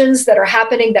conversations that are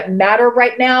happening that matter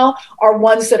right now are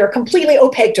ones that are completely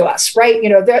opaque to us, right?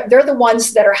 They're the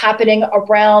ones that are happening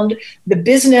around the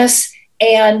business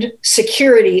and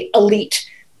security elite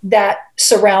that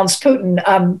surrounds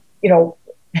Putin.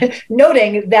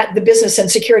 Noting that the business and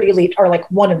security elite are like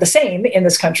one and the same in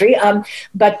this country.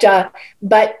 But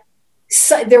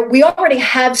we already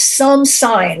have some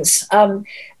signs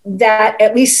that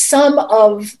at least some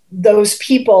of those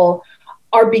people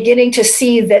are beginning to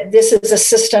see that this is a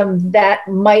system that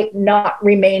might not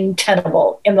remain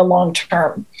tenable in the long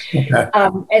term. Okay.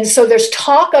 And so there's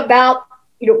talk about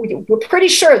we're pretty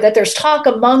sure that there's talk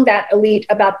among that elite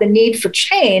about the need for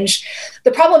change.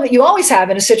 The problem that you always have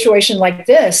in a situation like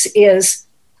this is,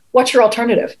 what's your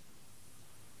alternative?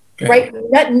 Right?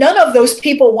 None of those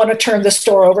people want to turn the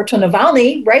store over to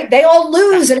Navalny, right? They all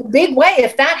lose in a big way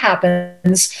if that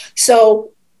happens.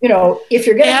 So, if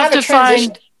you're going to have a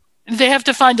transition, they have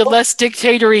to find a less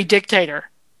dictatory dictator.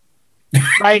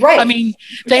 Right? Right. I mean,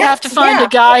 they have to find a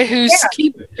guy who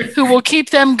will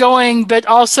keep them going, but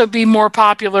also be more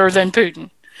popular than Putin.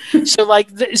 So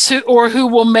or who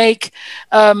will make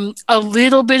a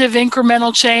little bit of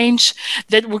incremental change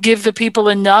that will give the people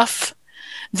enough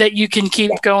that you can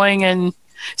keep going. And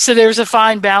so there's a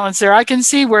fine balance there. I can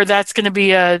see where that's going to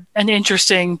be an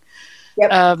interesting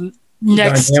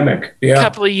next dynamic.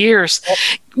 Couple of years.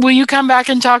 Will you come back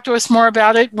and talk to us more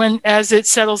about it as it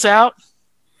settles out?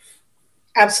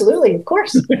 Absolutely, of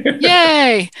course.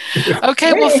 Yay.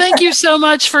 Okay, well, thank you so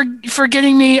much for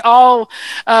getting me all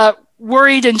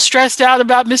worried and stressed out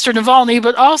about Mr. Navalny,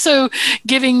 but also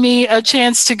giving me a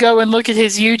chance to go and look at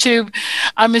his YouTube.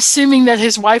 I'm assuming that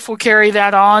his wife will carry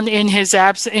that on in his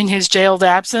jailed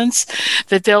absence,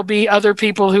 that there'll be other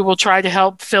people who will try to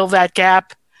help fill that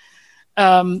gap.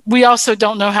 We also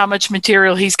don't know how much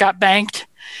material he's got banked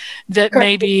that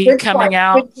may be coming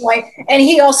out. Good point. And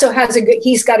he also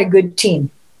he's got a good team.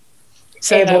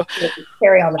 So able to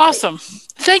carry on the awesome.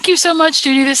 Thank you so much,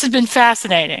 Judy. This has been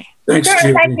fascinating. Thanks,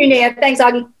 Judy. Thank you, Nia. Thanks,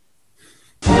 Augie.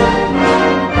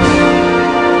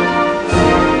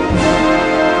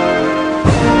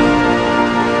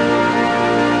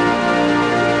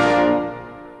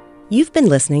 You've been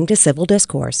listening to Civil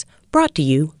Discourse, brought to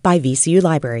you by VCU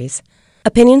Libraries.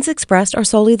 Opinions expressed are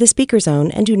solely the speaker's own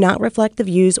and do not reflect the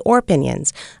views or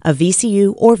opinions of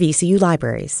VCU or VCU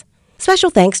Libraries.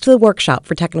 Special thanks to the Workshop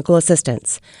for Technical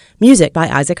Assistance. Music by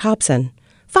Isaac Hobson.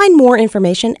 Find more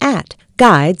information at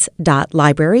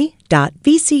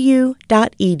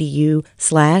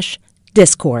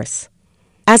guides.library.vcu.edu/discourse.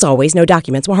 As always, no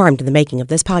documents were harmed in the making of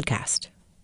this podcast.